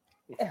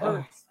 It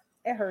hurts.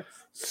 It hurts.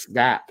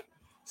 Snap.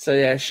 So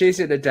yeah, she's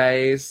in a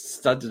daze,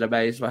 stunned and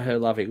amazed by her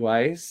loving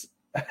ways,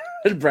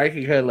 and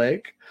breaking her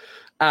leg.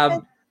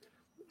 And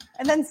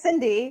then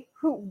Cindy,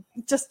 who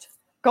just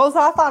goes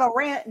off on a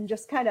rant and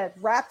just kind of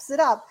wraps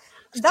it up.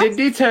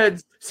 Cindy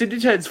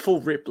turns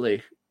full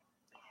Ripley.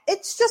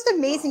 It's just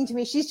amazing to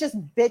me. She's just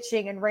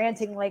bitching and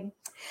ranting like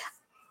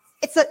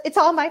it's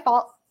all my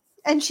fault.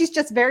 And she's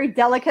just very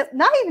delicate,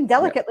 not even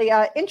delicately,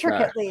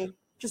 intricately,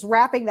 just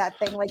wrapping that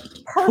thing like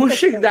perfectly.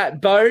 Pushing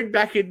that bone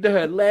back into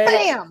her leg.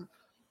 Bam!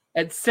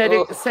 And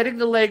setting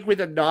the leg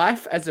with a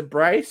knife as a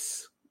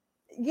brace.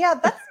 Yeah,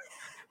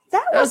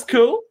 that was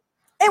cool.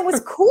 It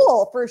was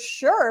cool for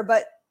sure,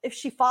 but if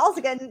she falls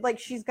again, like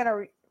she's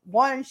gonna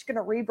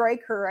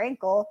re-break her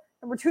ankle.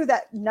 Number two,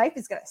 that knife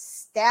is gonna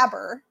stab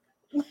her.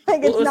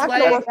 Like it's not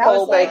gonna work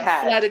out.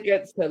 Flat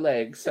against her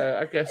leg, so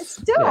I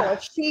guess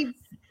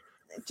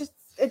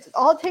it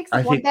all takes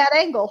is one bad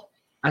angle.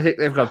 I think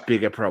they've got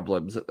bigger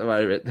problems at the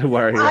moment than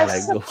worrying about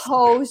angles. I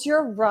suppose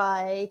you're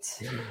right.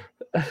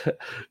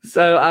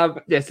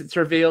 So, yes, it's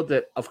revealed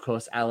that, of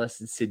course, Alice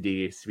and Cindy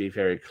used to be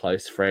very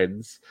close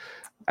friends.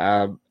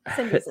 And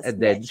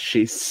then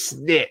she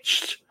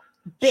snitched.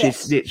 Bitch. She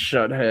snitched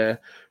on her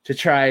to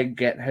try and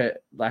get her,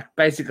 like,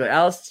 basically,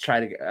 Alice is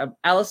trying to get,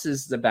 Alice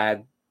is the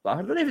bad,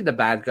 well, not even the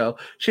bad girl.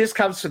 She just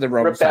comes from the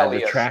wrong side of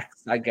the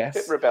tracks, I guess. A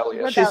bit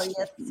rebellious.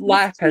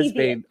 Life has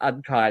been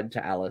unkind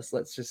to Alice.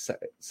 Let's just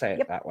say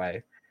it that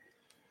way.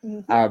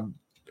 Mm-hmm.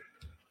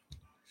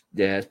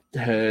 Yeah,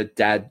 her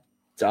dad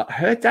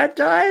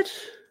died?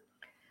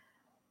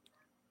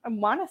 I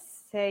want to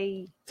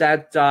say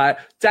Dad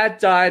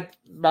died.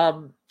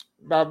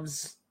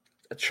 Mum's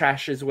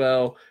trash as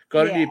well.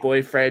 Got a new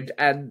boyfriend,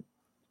 and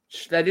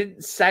they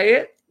didn't say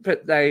it,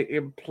 but they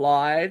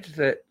implied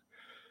that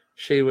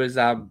she was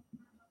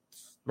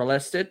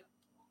molested.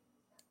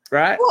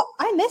 Right? Well,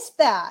 I missed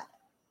that.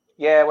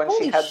 Yeah, when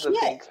she had the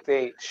big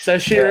speech. So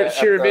she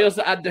reveals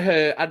that under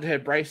her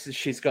braces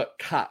she's got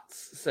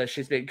cuts. So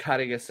she's been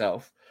cutting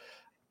herself.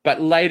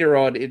 But later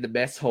on in the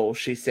mess hall,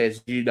 she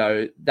says,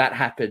 that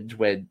happened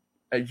when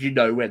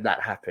that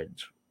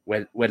happened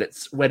when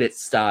it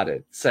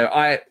started.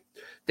 So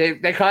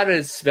they're kind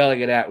of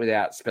spelling it out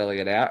without spelling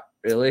it out,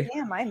 really.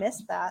 Damn, I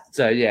missed that.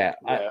 So yeah,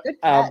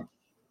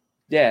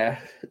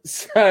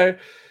 So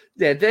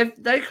yeah,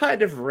 they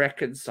kind of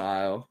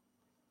reconcile.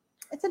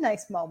 It's a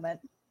nice moment.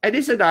 It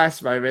is a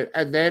nice moment,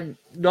 and then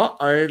not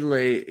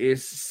only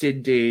is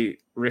Cindy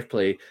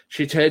Ripley,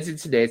 she turns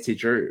into Nancy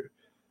Drew.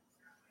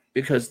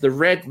 Because the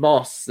red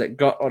moss that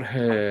got on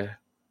her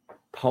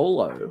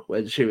polo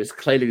when she was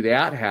cleaning the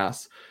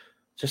outhouse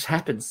just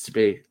happens to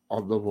be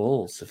on the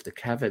walls of the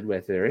cavern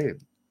where they're in.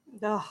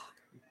 Ugh.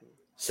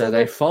 So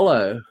they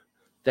follow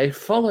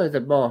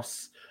the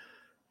moss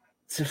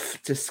to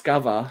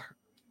discover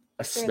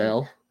a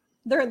smell.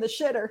 They're in the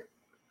shitter.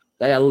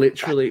 They are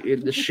literally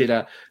in the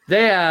shitter.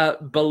 They are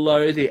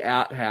below the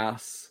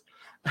outhouse.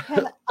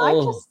 Can I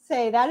just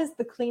say that is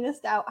the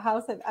cleanest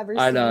outhouse I've ever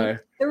seen. I know.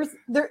 There's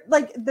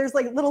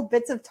little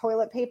bits of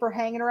toilet paper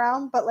hanging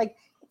around, but like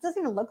it doesn't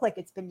even look like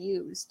it's been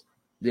used.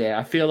 Yeah,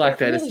 I feel like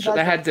they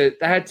had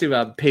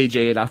to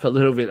PG it up a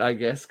little bit, I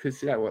guess,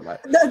 because you don't want like.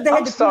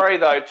 I'm sorry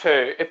though,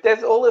 too. If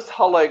there's all this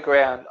hollow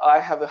ground,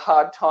 I have a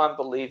hard time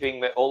believing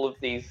that all of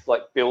these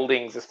like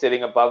buildings are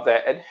sitting above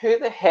that. And who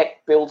the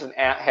heck builds an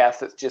outhouse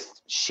that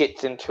just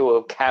shits into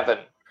a cavern?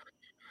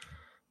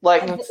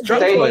 Like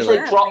they usually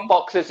drop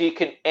boxes you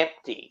can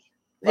empty.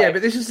 Yeah,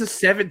 but this is the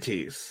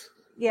 70s.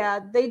 Yeah,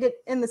 they did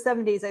in the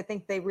 70s. I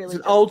think they really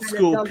It's an old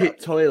school pit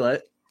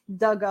toilet.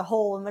 Dug a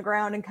hole in the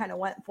ground and kind of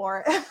went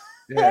for it.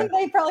 Yeah. And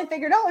they probably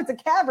figured, oh, it's a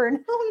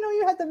cavern. Oh,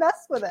 you have to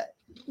mess with it.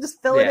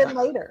 Just fill it in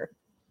later.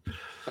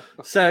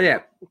 So, yeah.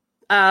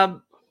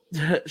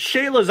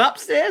 Sheila's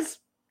upstairs.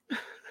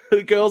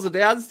 The girls are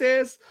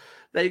downstairs.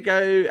 They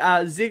go.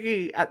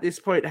 Ziggy at this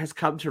point has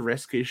come to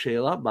rescue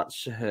Sheila,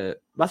 much to her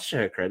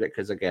credit,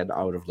 because again,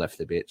 I would have left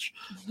the bitch.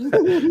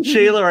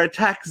 Sheila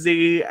attacks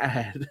Ziggy,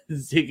 and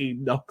Ziggy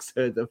knocks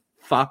her the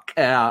fuck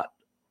out,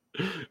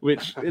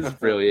 which is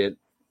brilliant.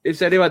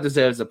 If anyone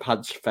deserves a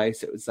punch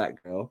face, it was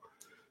that girl.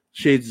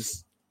 She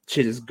just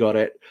got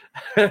it.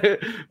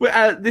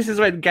 This is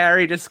when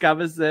Gary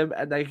discovers them,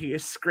 and they hear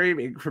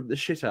screaming from the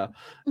shitter.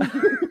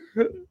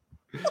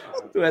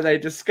 Where they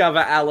discover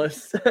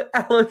Alice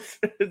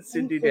and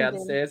Cindy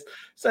downstairs.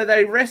 So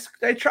they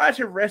try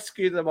to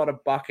rescue them on a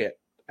bucket,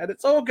 and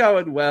it's all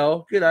going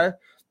well,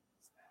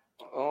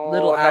 Oh,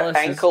 little Alice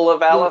ankle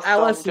of Alice.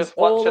 Alice just is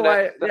all watching the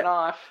way, the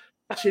knife.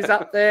 She's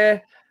up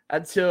there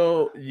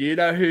until you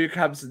know who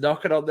comes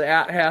knocking on the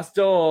outhouse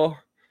door.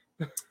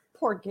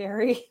 Poor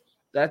Gary.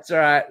 That's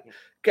right.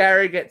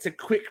 Gary gets a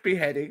quick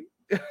beheading,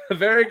 a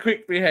very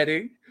quick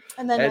beheading,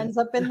 and then ends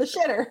up in the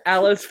shitter.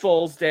 Alice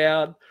falls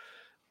down.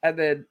 And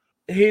then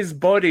his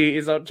body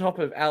is on top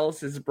of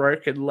Alice's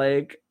broken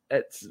leg.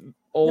 It's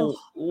all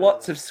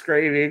lots of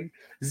screaming.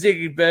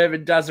 Ziggy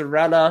Berman does a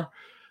runner.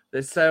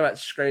 There's so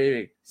much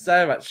screaming.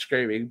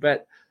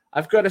 But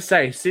I've got to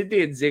say,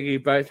 Cindy and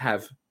Ziggy both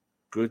have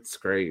good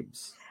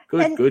screams.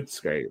 Good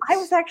screams. I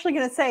was actually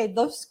going to say,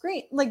 those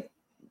scream,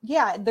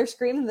 they're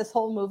screaming this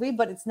whole movie,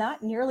 but it's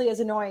not nearly as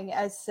annoying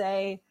as,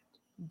 say,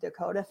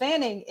 Dakota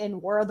Fanning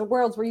in War of the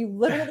Worlds, where you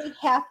literally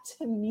have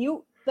to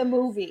mute the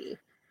movie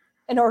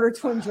in order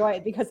to enjoy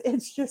it, because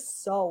it's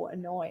just so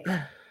annoying.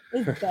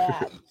 It's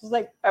bad.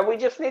 It's and we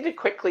just need to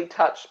quickly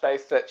touch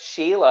base that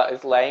Sheila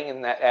is laying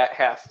in that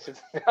outhouse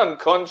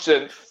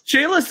unconscious.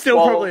 Sheila's still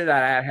probably in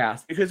that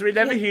outhouse, because we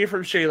never hear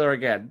from Sheila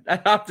again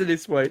after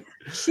this point.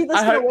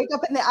 Sheila's going to wake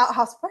up in the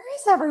outhouse. Where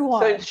is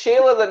everyone? So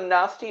Sheila, the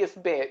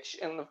nastiest bitch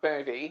in the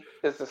movie,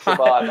 is the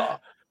survivor.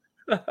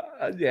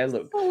 Yeah,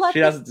 look, she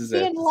doesn't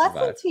deserve being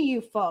lesson to you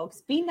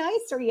folks. Be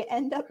nice, or you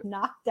end up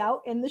knocked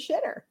out in the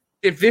shitter.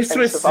 If this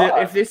was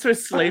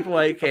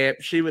sleepaway camp,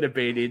 she would have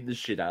been in the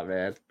shitter,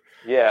 man.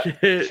 Yeah,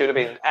 should have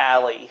been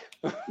Allie.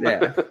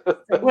 Yeah.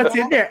 What's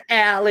in there,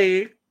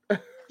 Allie?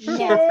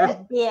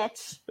 Yeah,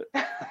 bitch.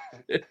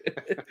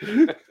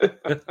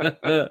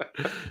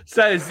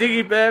 So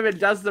Ziggy Berman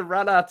does the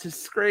runner to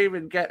scream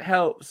and get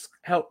help.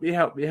 Help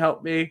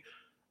me.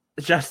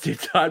 Just in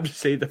time to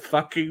see the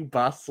fucking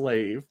bus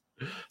leave.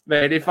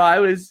 Man, it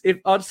was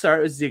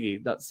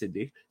Ziggy, not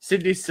Cindy.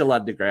 Cindy's still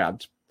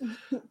underground.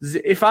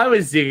 If I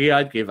was Ziggy,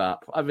 I'd give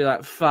up. I'd be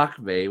like, fuck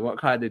me, what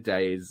kind of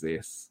day is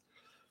this?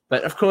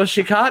 But of course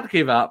she can't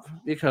give up,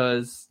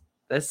 because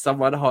there's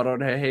someone hot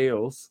on her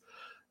heels.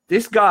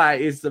 This guy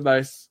is the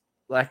most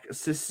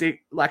succinct.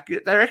 They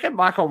reckon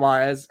Michael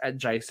Myers and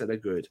Jason are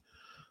good.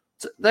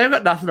 They've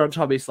got nothing on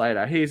Tommy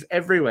Slater. He's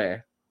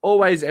everywhere,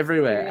 always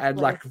everywhere, and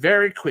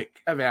very quick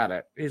about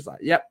it. He's like,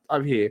 yep,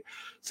 I'm here.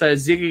 So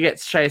Ziggy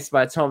gets chased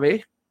by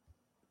Tommy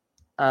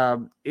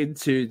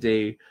into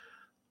the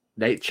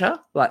nature.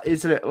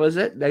 Was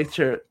it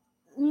nature?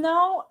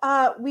 No,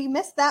 we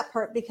missed that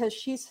part, because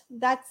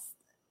that's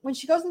when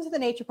she goes into the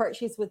nature part,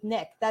 she's with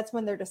Nick. That's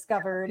when they're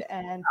discovered,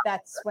 and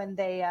that's when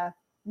they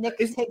Nick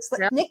takes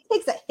a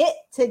hit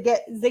to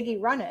get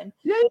Ziggy running.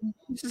 Yeah,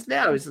 this is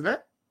now, isn't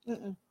it?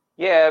 Mm-mm.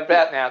 Yeah,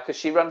 about now, because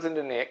she runs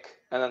into Nick,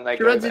 and then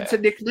she runs into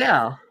Nick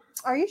now.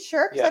 Are you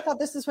sure? Because I thought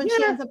this is when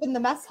she ends up in the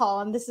mess hall,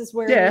 and this is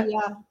where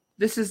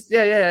This is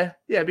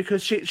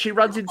because she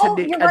runs into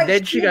Nick, and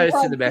then she goes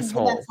to the mess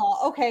hall.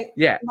 Okay,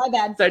 yeah, my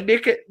bad. So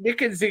Nick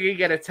and Ziggy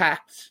get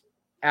attacked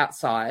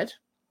outside,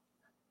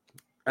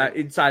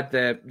 inside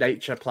the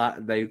nature plant,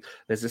 and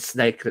there's a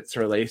snake that's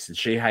released, and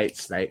she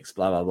hates snakes,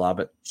 blah blah blah.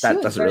 But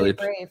that doesn't really.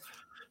 Brave.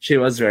 She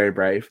was very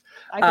brave.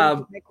 I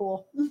think it's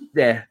cool.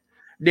 Yeah,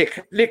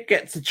 Nick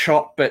gets a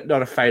chop, but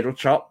not a fatal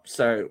chop.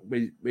 So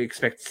we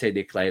expect to see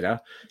Nick later.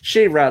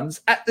 She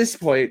runs. At this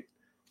point,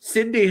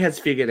 Cindy has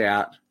figured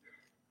out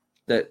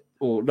that,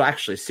 or not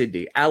actually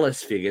Cindy,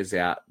 Alice figures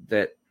out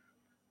that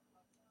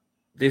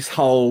this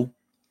whole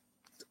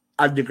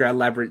underground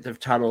labyrinth of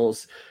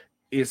tunnels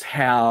is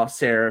how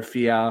Sarah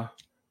Fier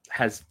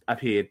has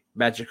appeared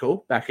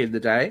magical back in the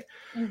day.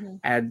 Mm-hmm.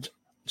 And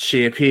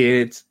she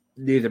appeared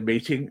near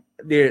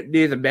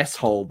the mess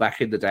hall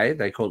back in the day.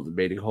 They called it the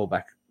meeting hall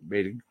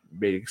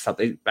meeting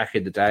something back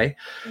in the day.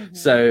 Mm-hmm.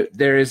 So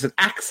there is an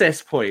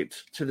access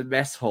point to the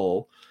mess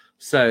hall.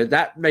 So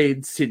that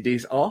means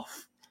Cindy's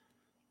off.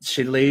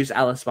 She leaves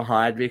Alice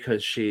behind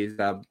because she's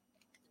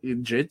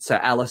injured. So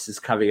Alice is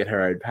coming at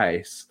her own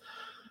pace.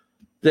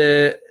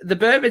 The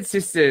Berman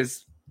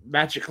sisters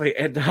magically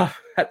end up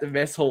at the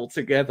mess hall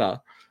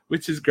together,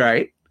 which is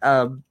great.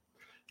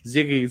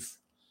 Ziggy's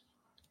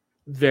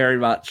very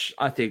much,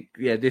 I think,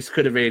 this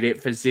could have been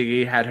it for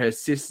Ziggy had her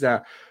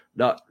sister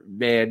not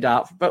manned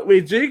up. But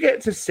we do get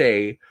to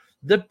see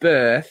the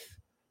birth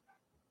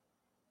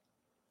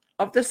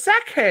of the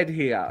sackhead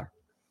here.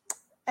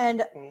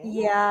 And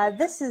yeah,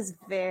 this is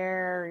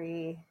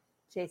very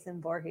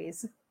Jason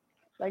Voorhees.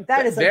 Like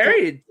that is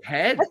very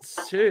intense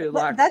too.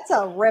 Like that's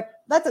a rip.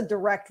 That's a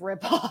direct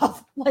rip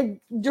off. Like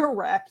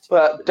direct.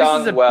 But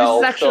done well.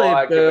 This is actually so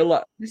a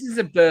burlap. This is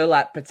a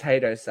burlap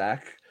potato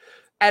sack,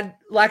 and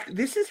like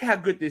this is how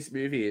good this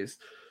movie is.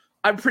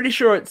 I'm pretty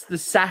sure it's the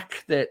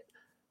sack that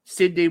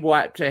Cindy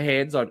wiped her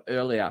hands on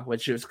earlier when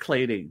she was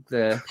cleaning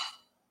the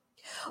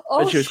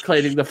when she was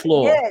cleaning the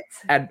floor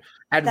and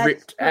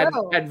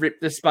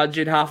ripped the sponge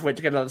in half. Went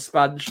to get another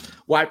sponge,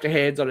 wiped her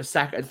hands on a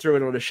sack, and threw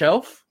it on a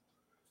shelf.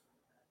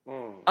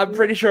 I'm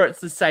pretty sure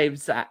it's the same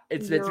sack.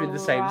 It's meant to be the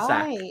same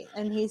sack.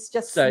 And he's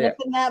just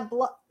sniffing that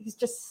blood. He's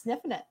just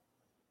sniffing it.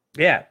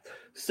 Yeah.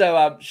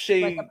 So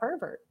she like a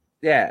pervert.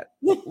 Yeah.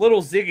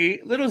 little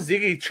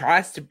Ziggy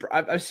tries to.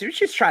 I'm assuming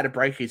she's trying to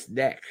break his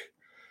neck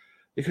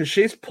because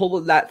she's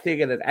pulling that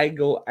thing at an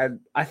angle, and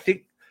I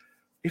think,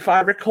 if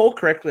I recall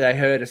correctly, I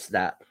heard a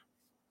snap.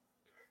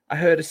 I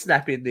heard a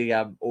snap in the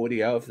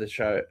audio of the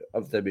show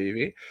of the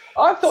movie.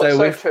 I thought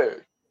so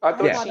too. I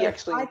thought she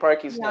actually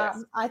broke his neck.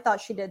 I thought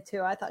she did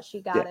too. I thought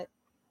she got it.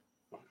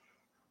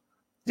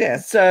 Yeah,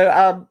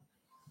 so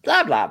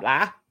blah blah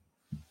blah.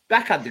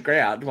 Back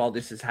underground while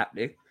this is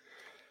happening,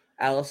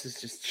 Alice is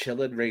just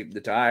chilling, reading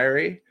the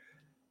diary,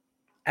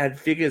 and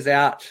figures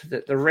out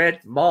that the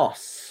red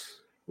moss,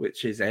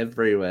 which is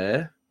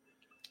everywhere,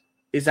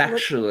 is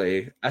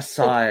actually a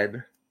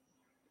sign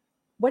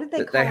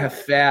that they have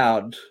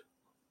found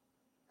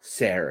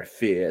Sarah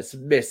Fierce's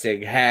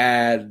missing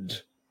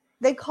hand.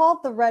 They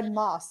called the red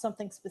moss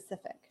something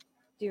specific.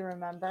 Do you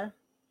remember?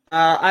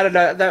 I don't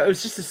know. It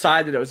was just a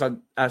sign that it was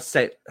on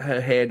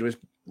her hand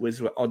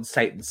was on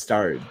Satan's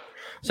stone.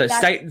 So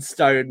Satan's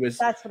stone was.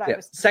 That's what I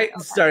was.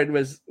 Satan's stone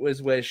was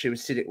where she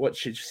was sitting. What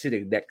she was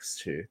sitting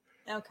next to.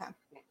 Okay.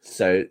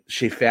 So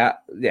she found.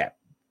 Yeah.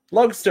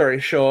 Long story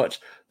short,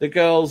 the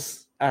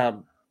girls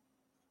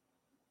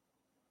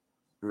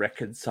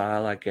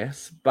reconcile, I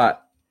guess,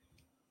 but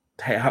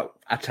they are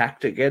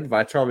attacked again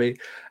by Tommy,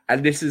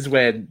 and this is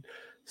when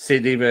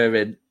Cindy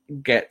Merman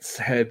gets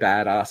her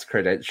badass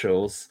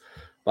credentials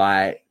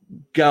by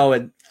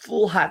going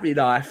full happy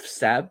knife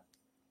stab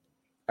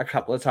a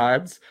couple of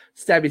times.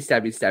 Stabby,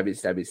 stabby, stabby,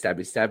 stabby,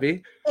 stabby,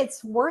 stabby.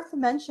 It's worth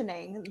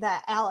mentioning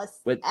that Alice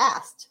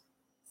asked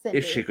Cindy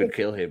if she could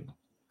kill him.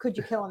 Could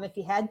you kill him if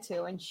you had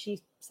to? And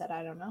she said,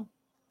 I don't know.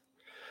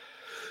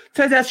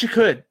 Turns out she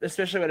could,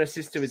 especially when her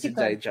sister was in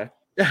danger.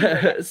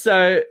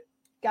 So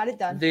got it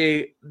done.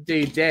 The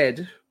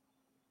dead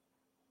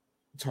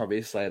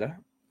Tommy Slater,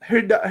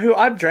 who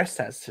I'm dressed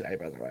as today,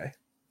 by the way.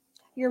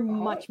 You're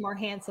much more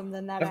handsome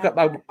than that.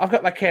 I've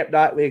got my Camp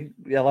Nightwing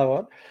yellow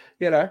on.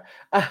 You know.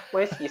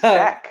 Where's your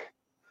sack?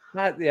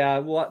 Yeah,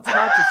 well, it's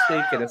hard to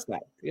speak in a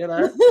sack. You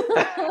know.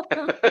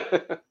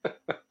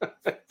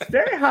 It's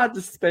very hard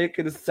to speak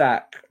in a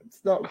sack.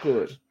 It's not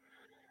good.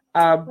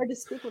 Hard to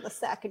speak with a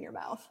sack in your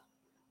mouth.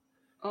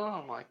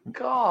 Oh my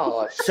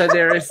gosh. So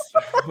there is,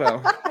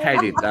 well,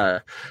 Katie, no.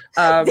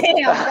 Damn, got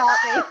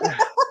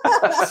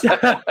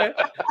me.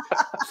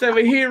 So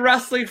we hear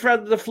rustling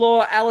from the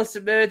floor. Alice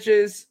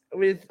emerges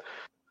with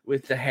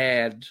the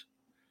hand.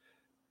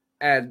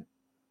 And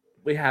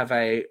we have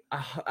a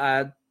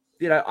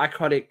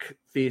iconic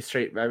Fear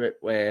Street moment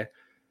where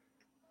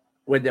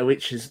when the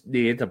witch is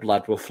near, the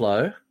blood will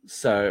flow.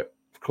 So,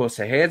 of course,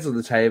 her hand's on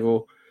the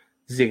table.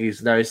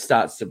 Ziggy's nose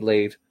starts to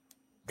bleed.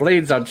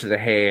 Bleeds onto the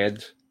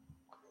hand.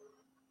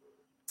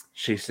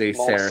 She sees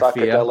Sarah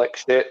Fear.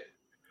 Shit.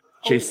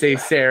 She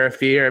sees Sarah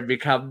Fear and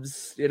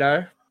becomes,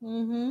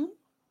 Mm-hmm.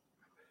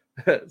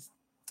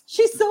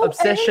 She's so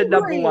obsession angry.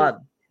 number one.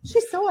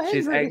 She's so angry.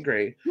 She's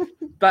angry.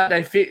 But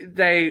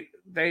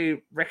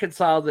they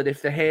reconcile that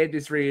if the hand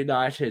is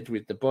reunited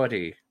with the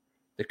body,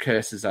 the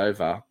curse is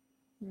over.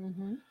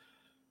 Mm-hmm.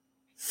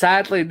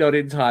 Sadly, not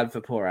in time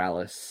for poor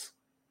Alice.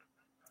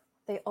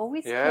 They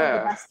always kill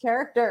the best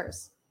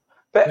characters.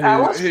 But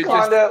Alice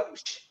kind of...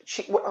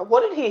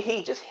 What did he...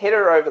 He just hit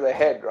her over the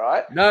head,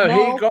 right? No,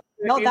 he got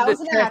that was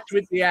an axe.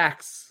 With the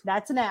axe.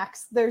 That's an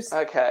axe. There's...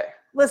 Okay.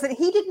 Listen,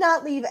 he did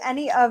not leave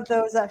any of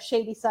those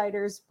shady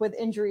siders with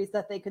injuries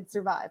that they could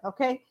survive,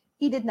 okay?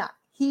 He did not.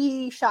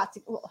 He shot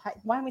to... Well,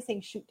 why am I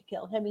saying shoot to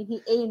kill? I mean,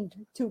 he aimed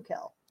to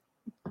kill.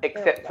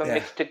 Except for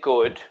Mr.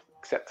 Good,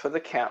 except for the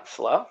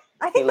counselor.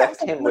 I think he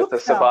left him with a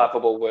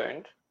survivable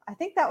wound. I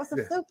think that was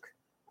a fluke,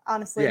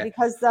 honestly,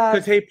 because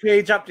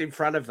he jumped in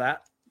front of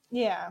that.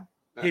 Yeah.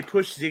 He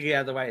pushed Ziggy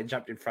out of the way and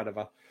jumped in front of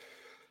her.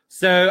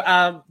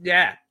 So,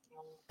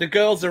 the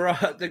girls are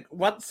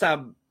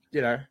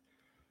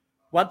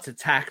once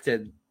attacked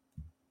and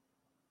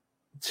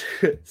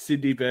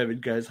Cindy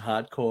Berman goes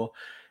hardcore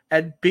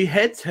and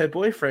beheads her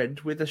boyfriend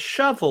with a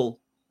shovel.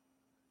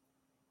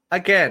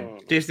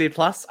 Again, Disney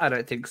Plus? I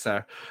don't think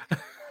so.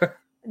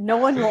 No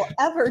one will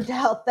ever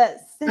doubt that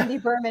Cindy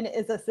Berman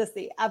is a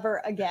sissy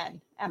ever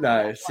again.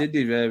 No,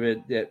 Cindy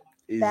Berman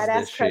is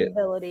badass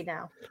credibility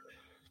now.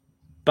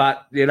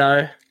 But,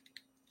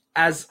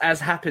 as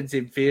happens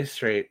in Fear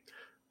Street,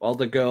 while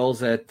the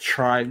girls are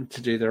trying to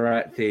do the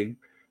right thing,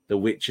 the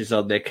witch is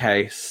on their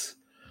case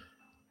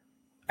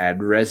and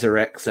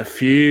resurrects a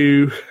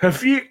few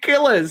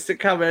killers to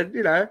come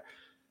and,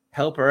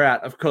 help her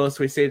out. Of course,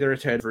 we see the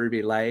return of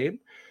Ruby Lane,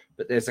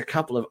 but there's a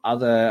couple of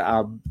other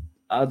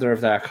of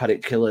the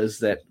iconic killers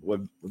that were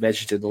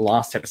mentioned in the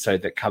last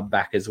episode that come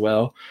back as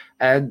well.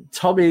 And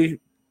Tommy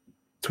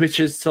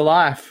twitches to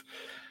life.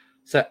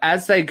 So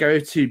as they go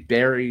to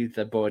bury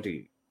the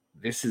body,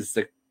 this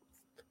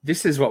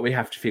is what we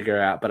have to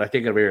figure out, but I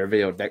think it'll be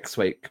revealed next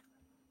week.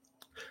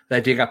 They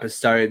dig up a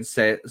stone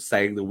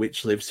saying the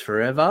witch lives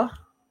forever.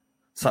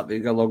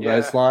 Something along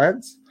those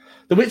lines.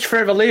 The witch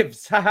forever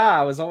lives.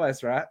 Haha, I was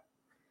almost right.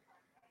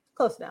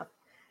 Close enough.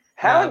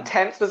 How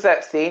intense was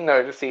that scene,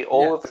 though, to see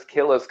all of the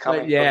killers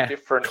coming from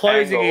different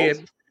angles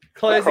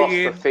across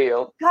the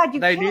field? God,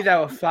 they knew they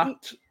were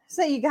fucked.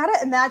 So you got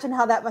to imagine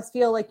how that must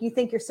feel. Like you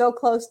think you're so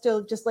close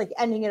to just like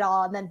ending it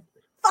all, and then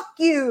fuck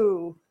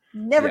you,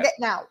 never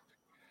getting out.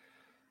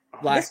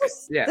 Like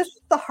this is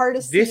the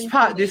hardest.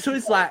 This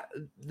was like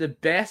the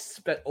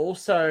best, but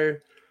also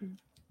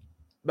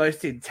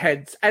most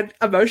intense and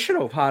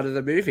emotional part of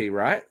the movie,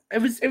 right?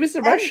 It was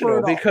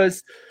emotional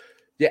because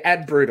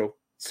and brutal.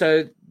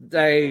 So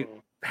they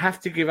have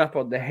to give up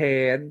on the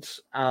hand,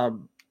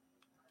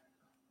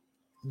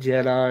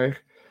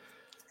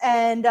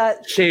 And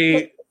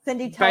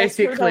Cindy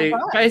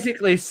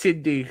basically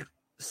Cindy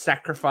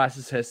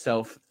sacrifices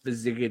herself for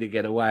Ziggy to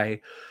get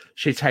away.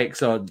 She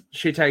takes on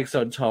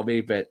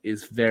Tommy, but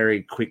is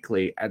very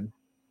quickly and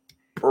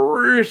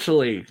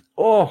brutally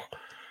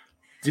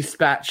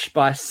dispatched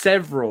by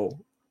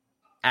several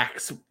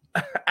axe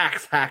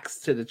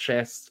hacks to the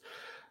chest.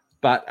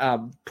 But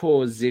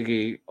poor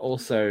Ziggy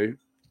also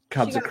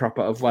comes a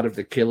cropper of one of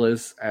the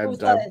killers, and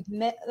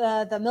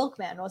the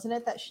milkman, wasn't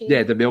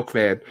it? The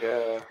milkman,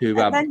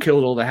 who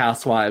killed all the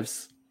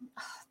housewives.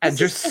 And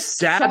just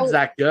stabs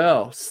that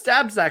girl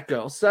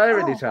so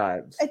many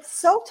times. It's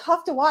so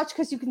tough to watch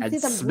because you can see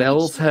them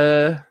smells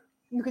her.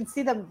 You can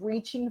see them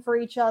reaching for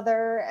each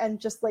other and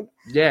just like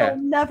they'll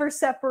never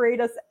separate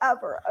us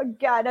ever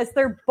again as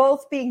they're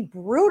both being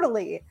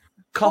brutally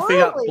coughing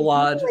up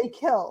blood,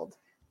 killed.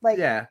 Like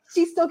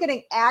she's still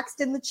getting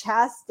axed in the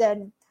chest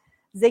and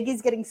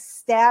Ziggy's getting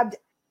stabbed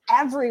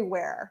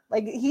everywhere.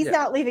 Like he's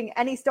not leaving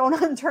any stone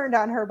unturned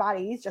on her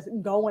body. He's just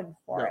going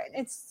for it.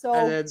 It's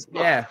so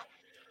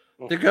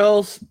the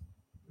girls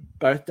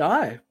both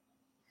die.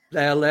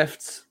 They are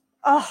left.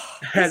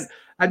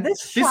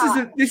 This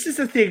is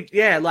the thing.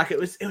 Yeah, like it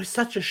was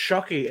such a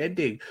shocking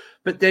ending.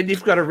 But then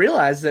you've got to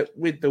realize that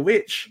with the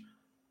witch,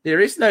 there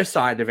is no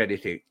sign of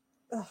anything.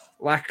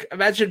 Like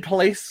imagine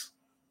police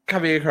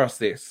coming across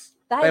this.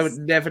 They would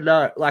never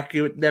know. Like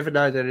you would never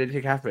know that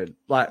anything happened.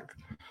 Like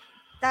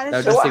that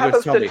is so. What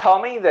happens to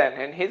Tommy then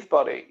in his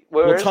body?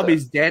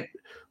 Tommy's dead.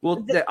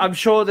 Well, I'm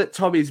sure that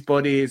Tommy's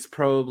body is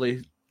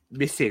probably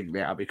missing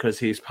now because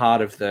he's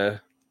part of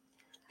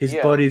his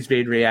body's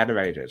been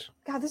reanimated.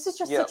 God, this is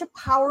just such a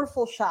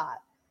powerful shot.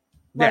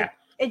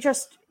 It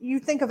just, you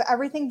think of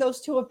everything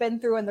those two have been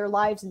through in their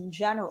lives in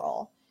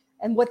general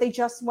and what they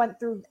just went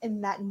through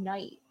in that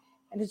night.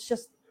 And it's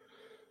just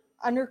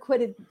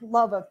unrequited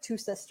love of two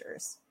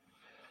sisters.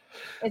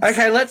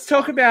 Okay, let's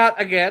talk about,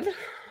 again,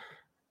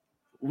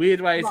 weird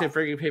ways of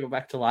bringing people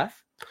back to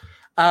life.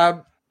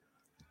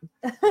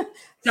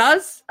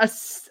 Does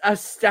a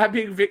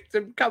stabbing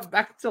victim come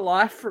back to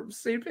life from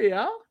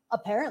CPR?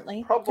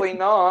 Apparently. Probably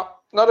not.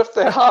 Not if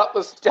their heart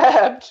was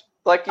stabbed.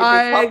 Like, you'd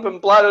be pumping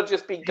blood or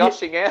just be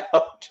gushing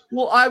out.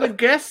 Well, I would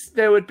guess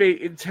there would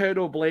be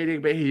internal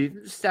bleeding, but he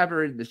didn't stab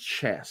her in the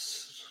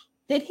chest.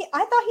 Did he?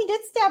 I thought he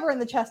did stab her in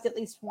the chest at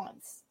least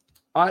once.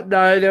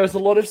 No, there was a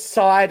lot of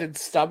side and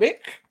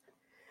stomach.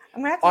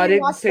 I'm gonna have to I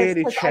didn't see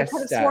any chest I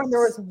could have sworn there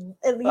was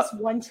at least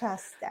one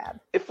chest stab.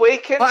 If we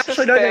can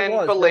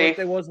suspend belief...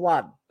 There was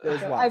one.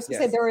 I was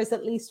going to say there is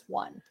at least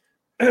one.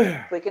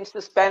 If we can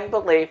suspend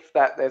belief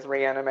that there's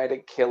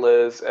reanimated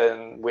killers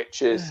and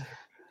witches,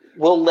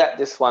 we'll let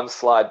this one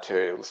slide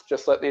too. Let's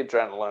just let the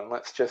adrenaline.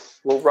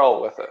 We'll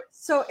roll with it.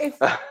 So if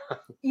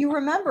you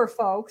remember,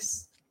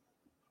 folks,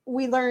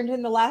 we learned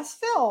in the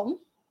last film.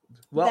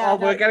 Well,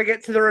 we're going to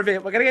get to the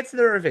reveal.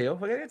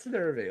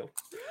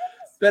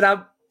 But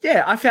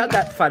I found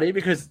that funny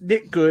because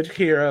Nick Good,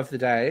 hero of the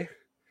day,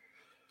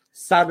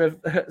 son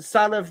of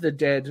the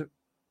dead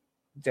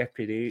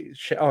deputy.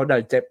 He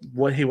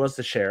was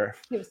the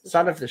sheriff.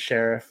 Son of the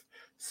sheriff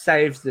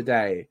saves the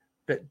day,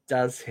 but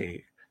does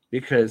he?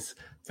 Because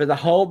for the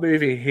whole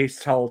movie, he's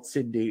told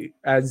Ziggy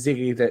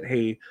that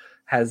he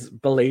has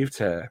believed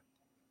her.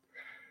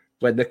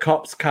 When the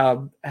cops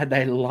come and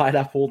they light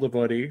up all the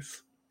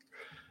bodies.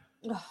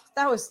 Oh,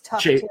 that was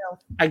tough too.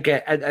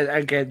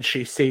 Again,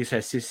 she sees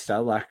her sister.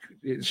 Like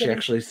she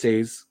actually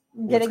sees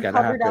getting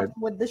covered up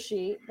with the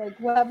sheet. Like,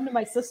 what happened to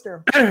my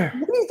sister? What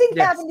do you think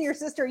happened to your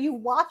sister? You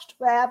watched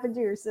what happened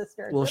to your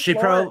sister. Well, she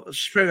probably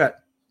got,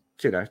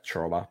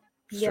 trauma,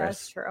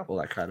 stress, true, all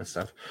that kind of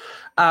stuff.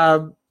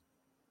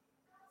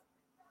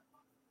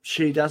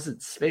 She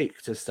doesn't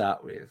speak to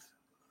start with.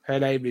 Her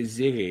name is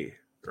Ziggy,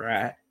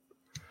 right?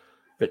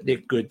 but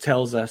Nick Good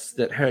tells us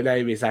that her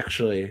name is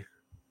actually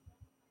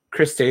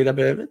Christina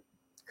Berman.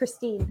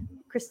 Christine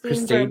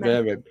Christine Berman.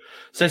 Berman.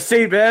 So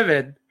C.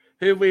 Berman,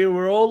 who we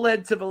were all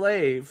led to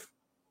believe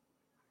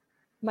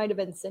Might have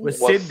been Cindy. was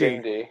Was Cindy,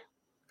 Cindy.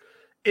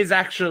 is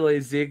actually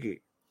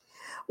Ziggy.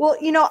 Well,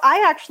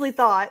 I actually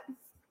thought,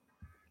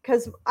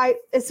 because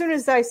as soon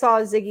as I saw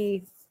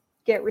Ziggy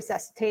get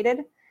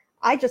resuscitated,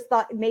 I just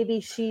thought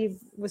maybe she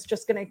was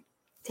just going to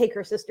take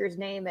her sister's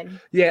name and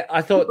Yeah,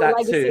 I thought keep her that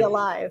legacy too.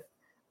 alive.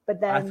 But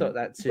then I thought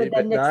that too, But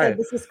then but Nick no. said,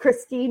 "This is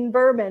Christine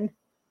Berman."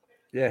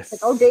 Yes.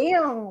 Like,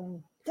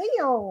 oh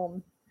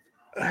damn.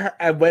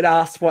 And when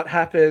asked what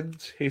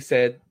happened, he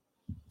said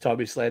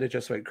Tommy Slater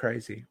just went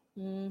crazy.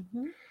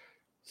 Mm-hmm.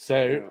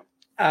 So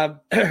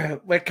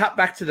we're cut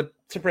back to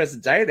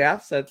present day now.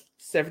 So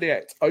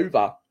 78's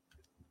over.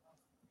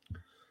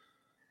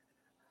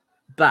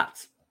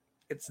 But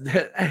it's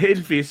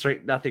in Fear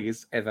Street, nothing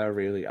is ever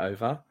really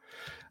over.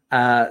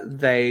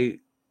 They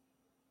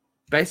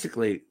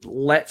basically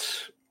let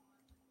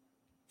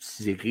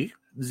Ziggy,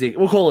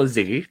 we'll call her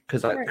Ziggy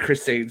because Right.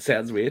 Christine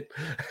sounds weird.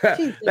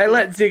 She's They Ziggy.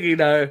 let Ziggy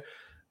know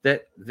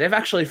that they've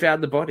actually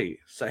found the body.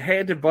 So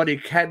hand and body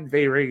can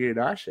be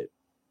reunited.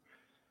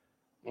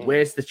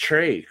 Where's the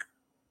tree?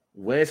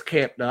 Where's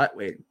Camp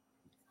Nightwing?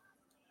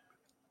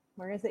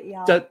 Where is it,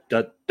 y'all? Dun,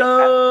 dun,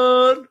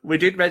 dun. We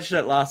did mention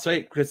it last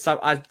week because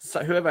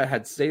whoever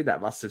had seen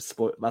that must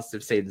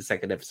have seen the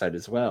second episode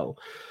as well.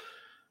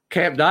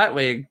 Camp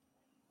Nightwing,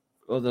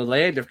 or the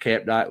land of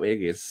Camp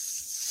Nightwing, is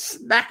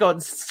smack on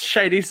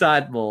Shady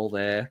Side Mall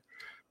there,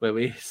 where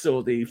we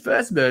saw the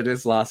first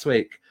murders last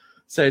week.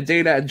 So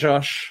Dina and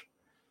Josh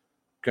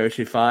go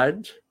to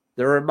find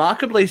the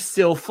remarkably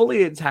still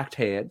fully intact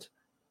hand.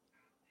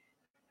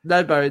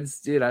 No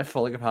bones,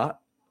 falling apart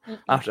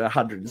after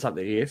 100 and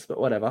something years, but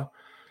whatever.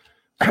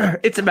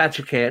 It's a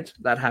magic hand.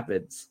 That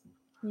happens.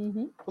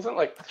 Mm-hmm. Wasn't it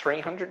like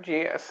 300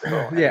 years?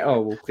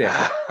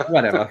 Yeah,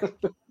 whatever.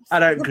 I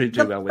don't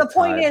do well with The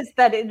point time. is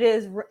that it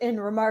is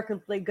in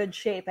remarkably good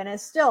shape and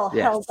is still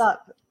held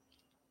up.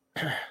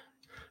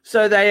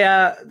 So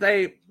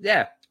they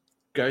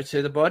go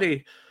to the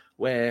body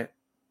where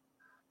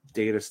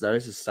Dina's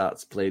nose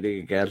starts bleeding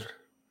again.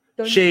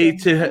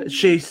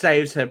 She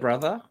saves her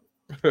brother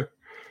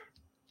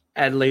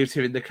and leaves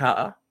him in the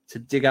car to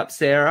dig up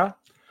Sarah,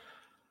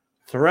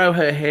 throw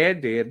her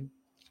hand in,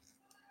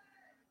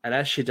 and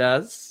as she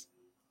does,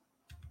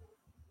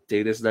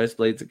 Dina's nose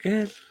bleeds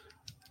again.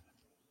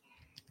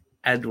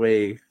 And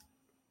we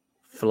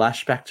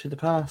flash back to the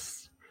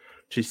past,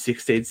 to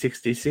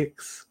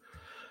 1666,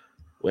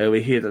 where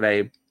we hear the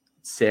name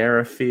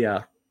Sarah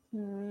Fear.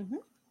 Mm-hmm.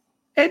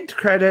 End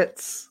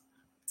credits.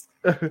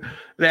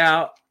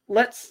 Now,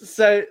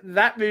 so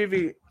that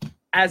movie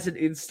as an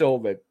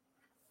installment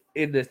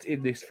in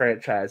this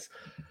franchise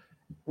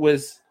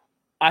was,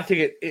 I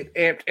think it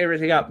amped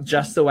everything up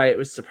just the way it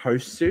was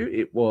supposed to.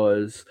 It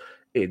was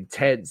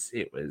intense,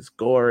 it was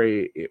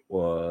gory, it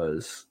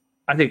was,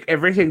 I think,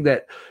 everything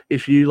that,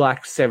 if you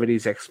like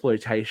 70s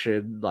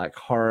exploitation, like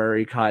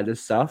horror-y kind of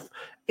stuff,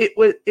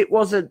 it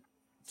wasn't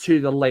to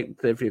the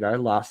length of,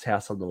 Last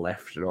House on the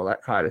Left and all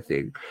that kind of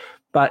thing.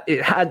 But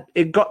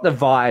it got the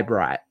vibe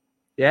right.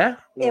 Yeah?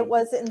 It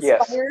was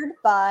inspired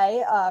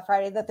by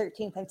Friday the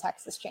 13th and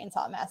Texas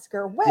Chainsaw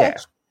Massacre, which,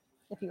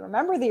 if you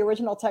remember, the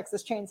original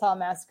Texas Chainsaw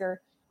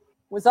Massacre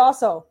was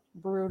also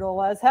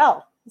brutal as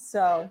hell.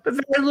 So, but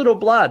very little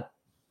blood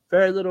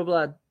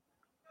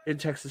in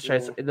Texas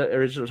Chainsaw, in the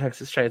original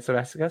Texas Chainsaw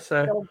Massacre.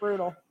 So still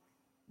brutal.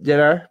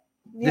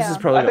 This is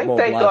probably I think more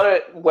they blood. got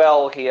it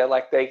well here.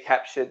 Like, they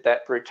captured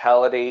that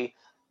brutality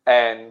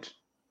and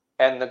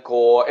the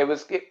gore. It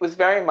was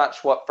very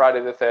much what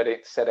Friday the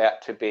 13th set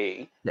out to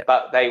be,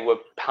 but they were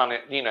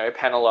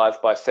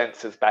penalized by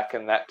censors back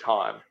in that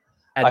time.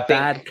 And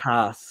bad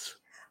casts.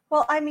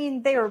 Well, I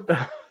mean, they were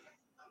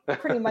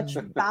pretty much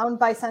bound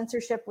by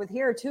censorship with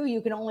here too.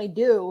 You can only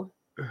do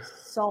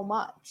so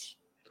much.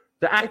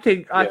 The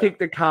acting, I think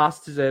the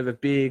cast deserve a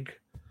big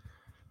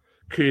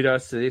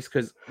kudos to this,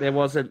 because there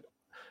wasn't,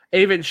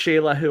 even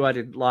Sheila, who I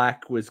didn't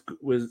like,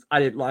 I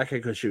didn't like her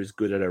because she was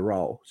good at her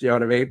role. Do you know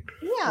what I mean?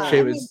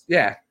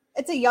 Yeah.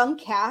 It's a young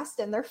cast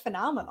and they're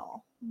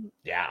phenomenal.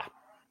 Yeah.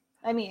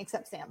 I mean,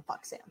 except Sam.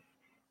 Fuck Sam.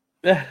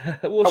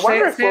 Well, I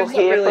wonder if we'll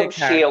hear from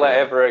Sheila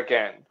ever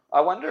again.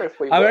 I wonder if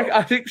we will.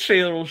 I think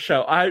Sheila will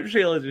show. I hope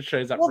Sheila just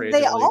shows up. Well,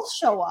 randomly. they all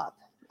show up.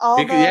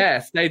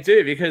 Yes, they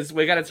do, because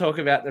we're going to talk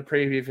about the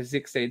preview for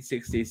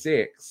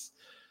 1666.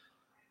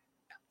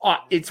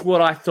 It's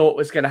what I thought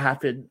was going to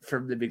happen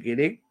from the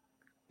beginning.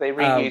 They're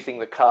reusing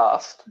the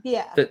cast.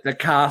 Yeah. The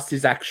cast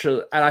is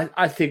actually, and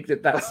I think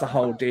that's the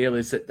whole deal,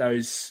 is that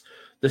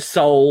the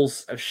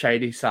souls of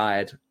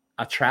Shadyside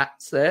are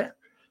trapped there,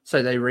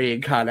 so they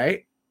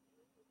reincarnate.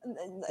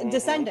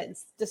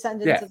 Descendants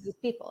of these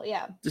people,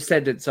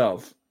 descendants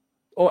of,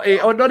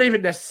 or not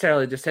even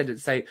necessarily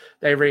descendants.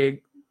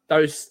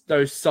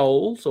 Those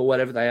souls or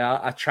whatever they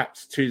are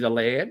trapped to the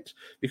land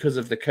because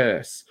of the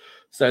curse.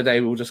 So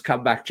they will just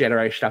come back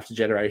generation after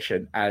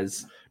generation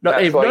as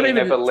That's why you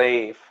never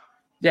leave.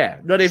 Yeah,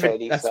 not even.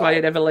 Shady that's side. why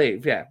you never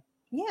leave. Yeah,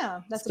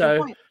 Yeah, that's a So,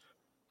 good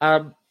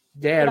point.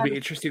 Yeah, it'll be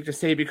interesting to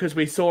see because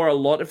we saw a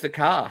lot of the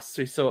cast.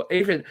 We saw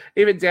even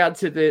down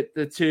to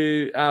the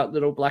two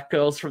little black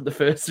girls from the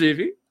first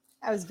movie.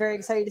 I was very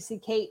excited to see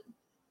Kate.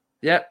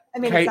 Yep. I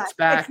mean, Kate's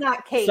back. It's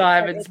not Kate.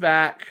 Simon's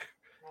back.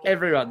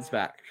 Everyone's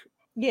back.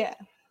 Yeah.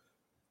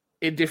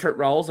 In different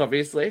roles,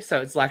 obviously.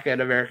 So it's like an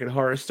American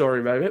Horror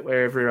Story moment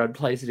where everyone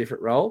plays a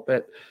different role.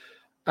 But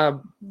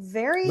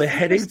we're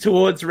heading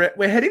towards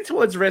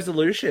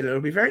resolution.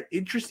 It'll be very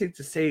interesting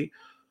to see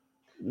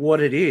what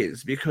it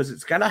is because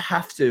it's going to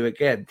have to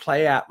again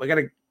play out. We're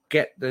going to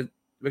get the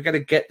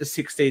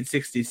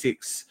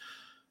 1666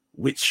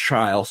 witch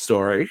trial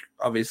story,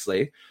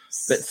 obviously,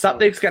 but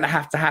something's going to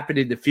have to happen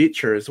in the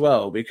future as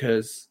well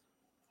because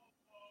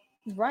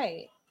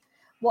right.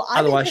 Well,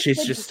 otherwise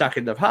she's just stuck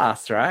in the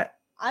past, right?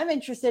 I'm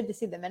interested to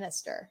see the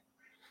minister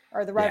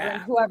or the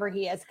reverend, whoever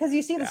he is, because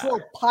you see this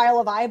little pile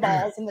of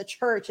eyeballs in the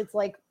church. It's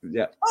like,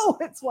 oh,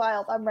 it's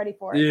wild. I'm ready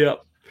for it.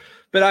 Yep.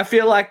 But I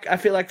feel like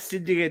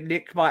Cindy and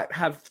Nick might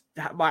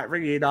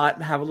reunite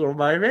and have a little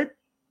moment,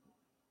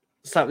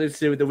 something to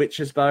do with the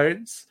witch's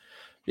bones,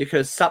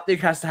 because something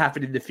has to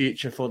happen in the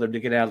future for them to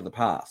get out of the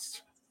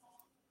past.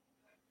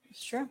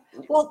 It's true.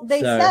 Well,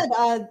 they said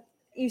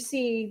you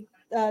see,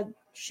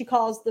 she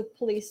calls the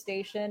police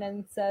station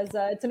and says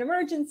it's an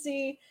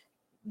emergency.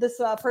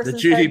 This person,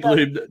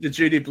 the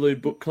Judy Blume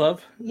book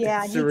club.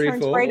 Yeah, he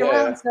turns right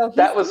around. So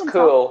that was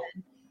cool.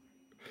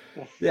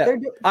 Yeah,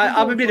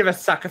 I'm a bit of a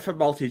sucker for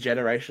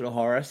multi-generational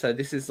horror, so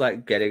this is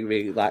like getting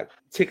me like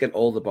ticking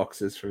all the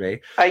boxes for me.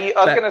 I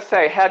was going to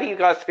say, how do you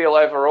guys feel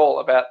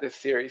overall about this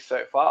series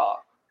so far?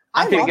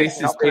 I think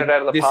this has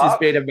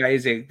been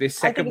amazing. This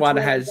second one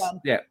has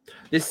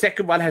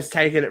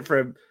taken it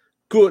from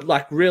good,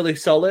 like really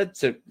solid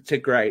to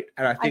great,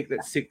 and I think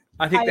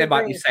they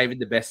might be saving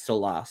the best till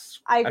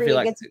last. I agree. I feel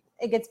like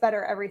it gets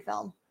better every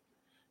film.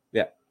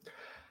 Yeah.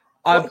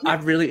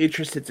 I'm really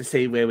interested to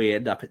see where we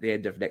end up at the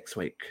end of next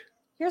week.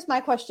 Here's my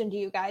question to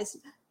you guys.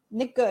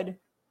 Nick good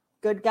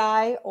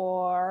guy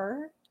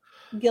or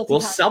guilty? Well,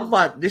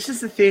 this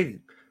is the thing.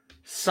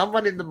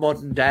 Someone in the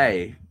modern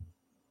day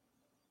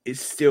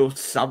is still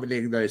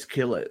summoning those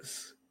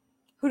killers.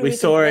 We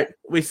saw it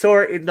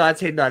in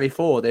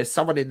 1994. There's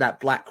someone in that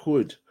black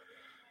hood.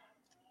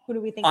 Who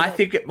do we think? I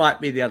think it might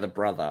be the other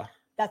brother.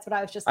 That's what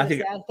I was just going to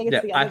say.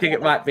 I think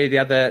it might be the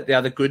other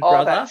good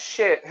brother. That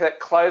shit, that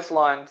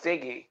clothesline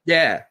Ziggy.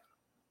 Yeah.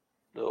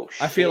 Oh,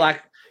 shit. I feel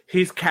like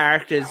his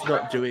character's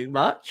not doing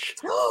much.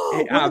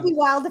 Wouldn't it be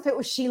wild if it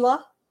was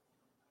Sheila?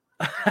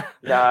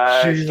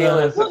 No,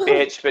 Sheila's a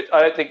bitch, but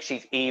I don't think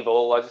she's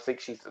evil. I just think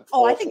she's an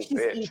I think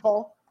she's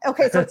evil.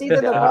 Okay, so it's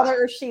either the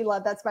brother or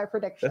Sheila. That's my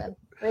prediction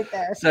right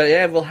there. So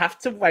yeah, we'll have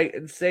to wait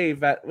and see,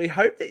 but we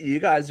hope that you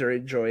guys are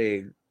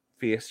enjoying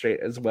Fear Street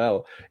as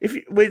well.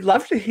 We'd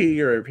love to hear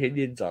your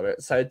opinions on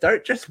it. So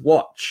don't just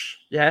watch.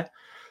 Yeah.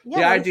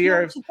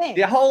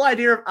 The whole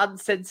idea of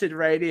uncensored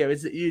radio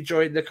is that you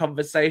join the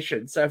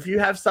conversation. So if you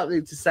have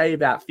something to say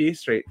about Fear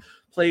Street,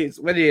 please,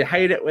 whether you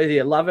hate it, whether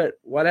you love it,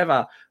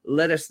 whatever,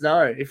 let us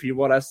know. If you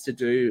want us to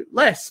do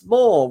less,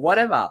 more,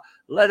 whatever,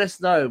 let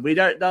us know. We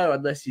don't know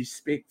unless you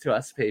speak to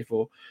us,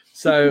 people.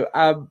 So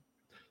I'm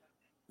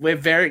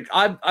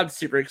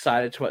super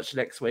excited to watch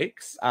next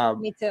week's.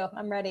 Me too.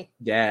 I'm ready.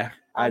 Yeah.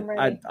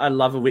 I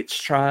love a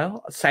witch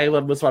trial.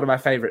 Salem was one of my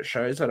favorite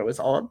shows when it was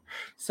on.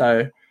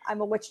 So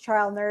I'm a witch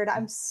trial nerd.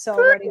 I'm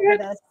so ready for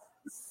this.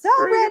 So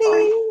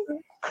ready.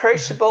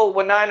 Crucible,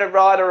 Winona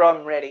Ryder,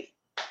 I'm ready.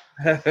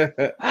 All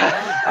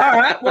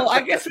right. Well,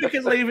 I guess we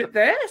can leave it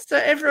there. So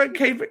everyone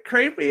keep it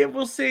creepy, and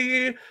we'll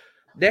see you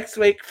next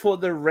week for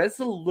the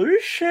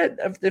resolution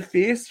of the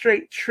Fear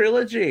Street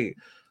trilogy.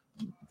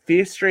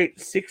 Fear Street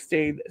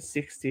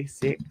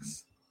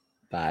 1666.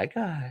 Bye,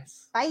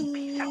 guys.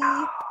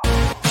 Bye.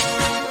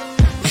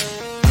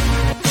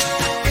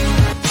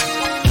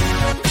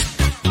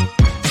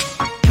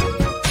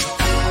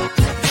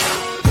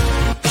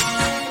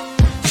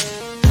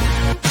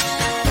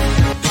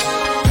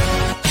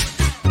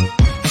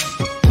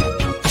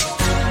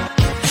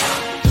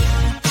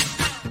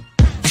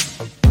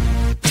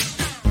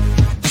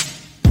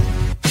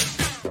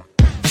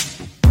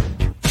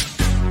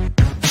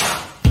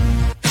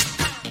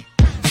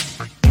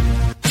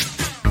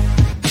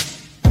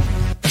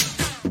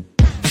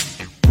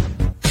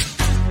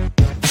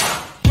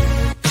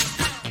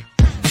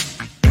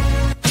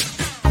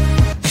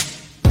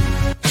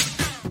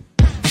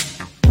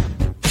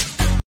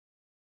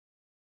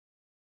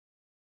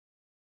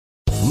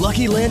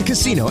 Lucky Land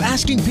Casino,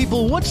 asking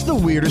people, what's the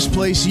weirdest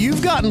place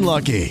you've gotten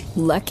lucky?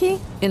 Lucky?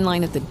 In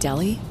line at the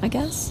deli, I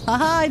guess?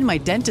 Aha, in my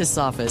dentist's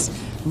office.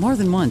 More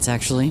than once,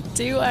 actually.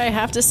 Do I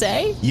have to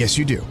say? Yes,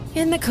 you do.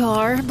 In the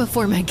car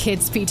before my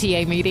kids'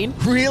 PTA meeting.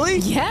 Really?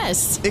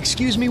 Yes.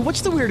 Excuse me, what's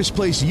the weirdest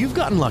place you've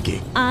gotten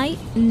lucky? I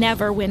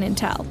never win and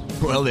tell.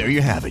 Well, there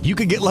you have it. You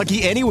can get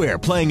lucky anywhere,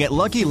 playing at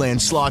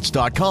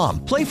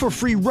LuckyLandSlots.com. Play for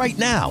free right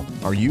now.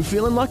 Are you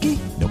feeling lucky?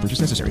 No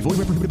purchase necessary. Void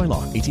where prohibited by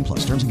law.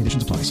 18+. Terms and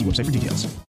conditions apply. See website for details.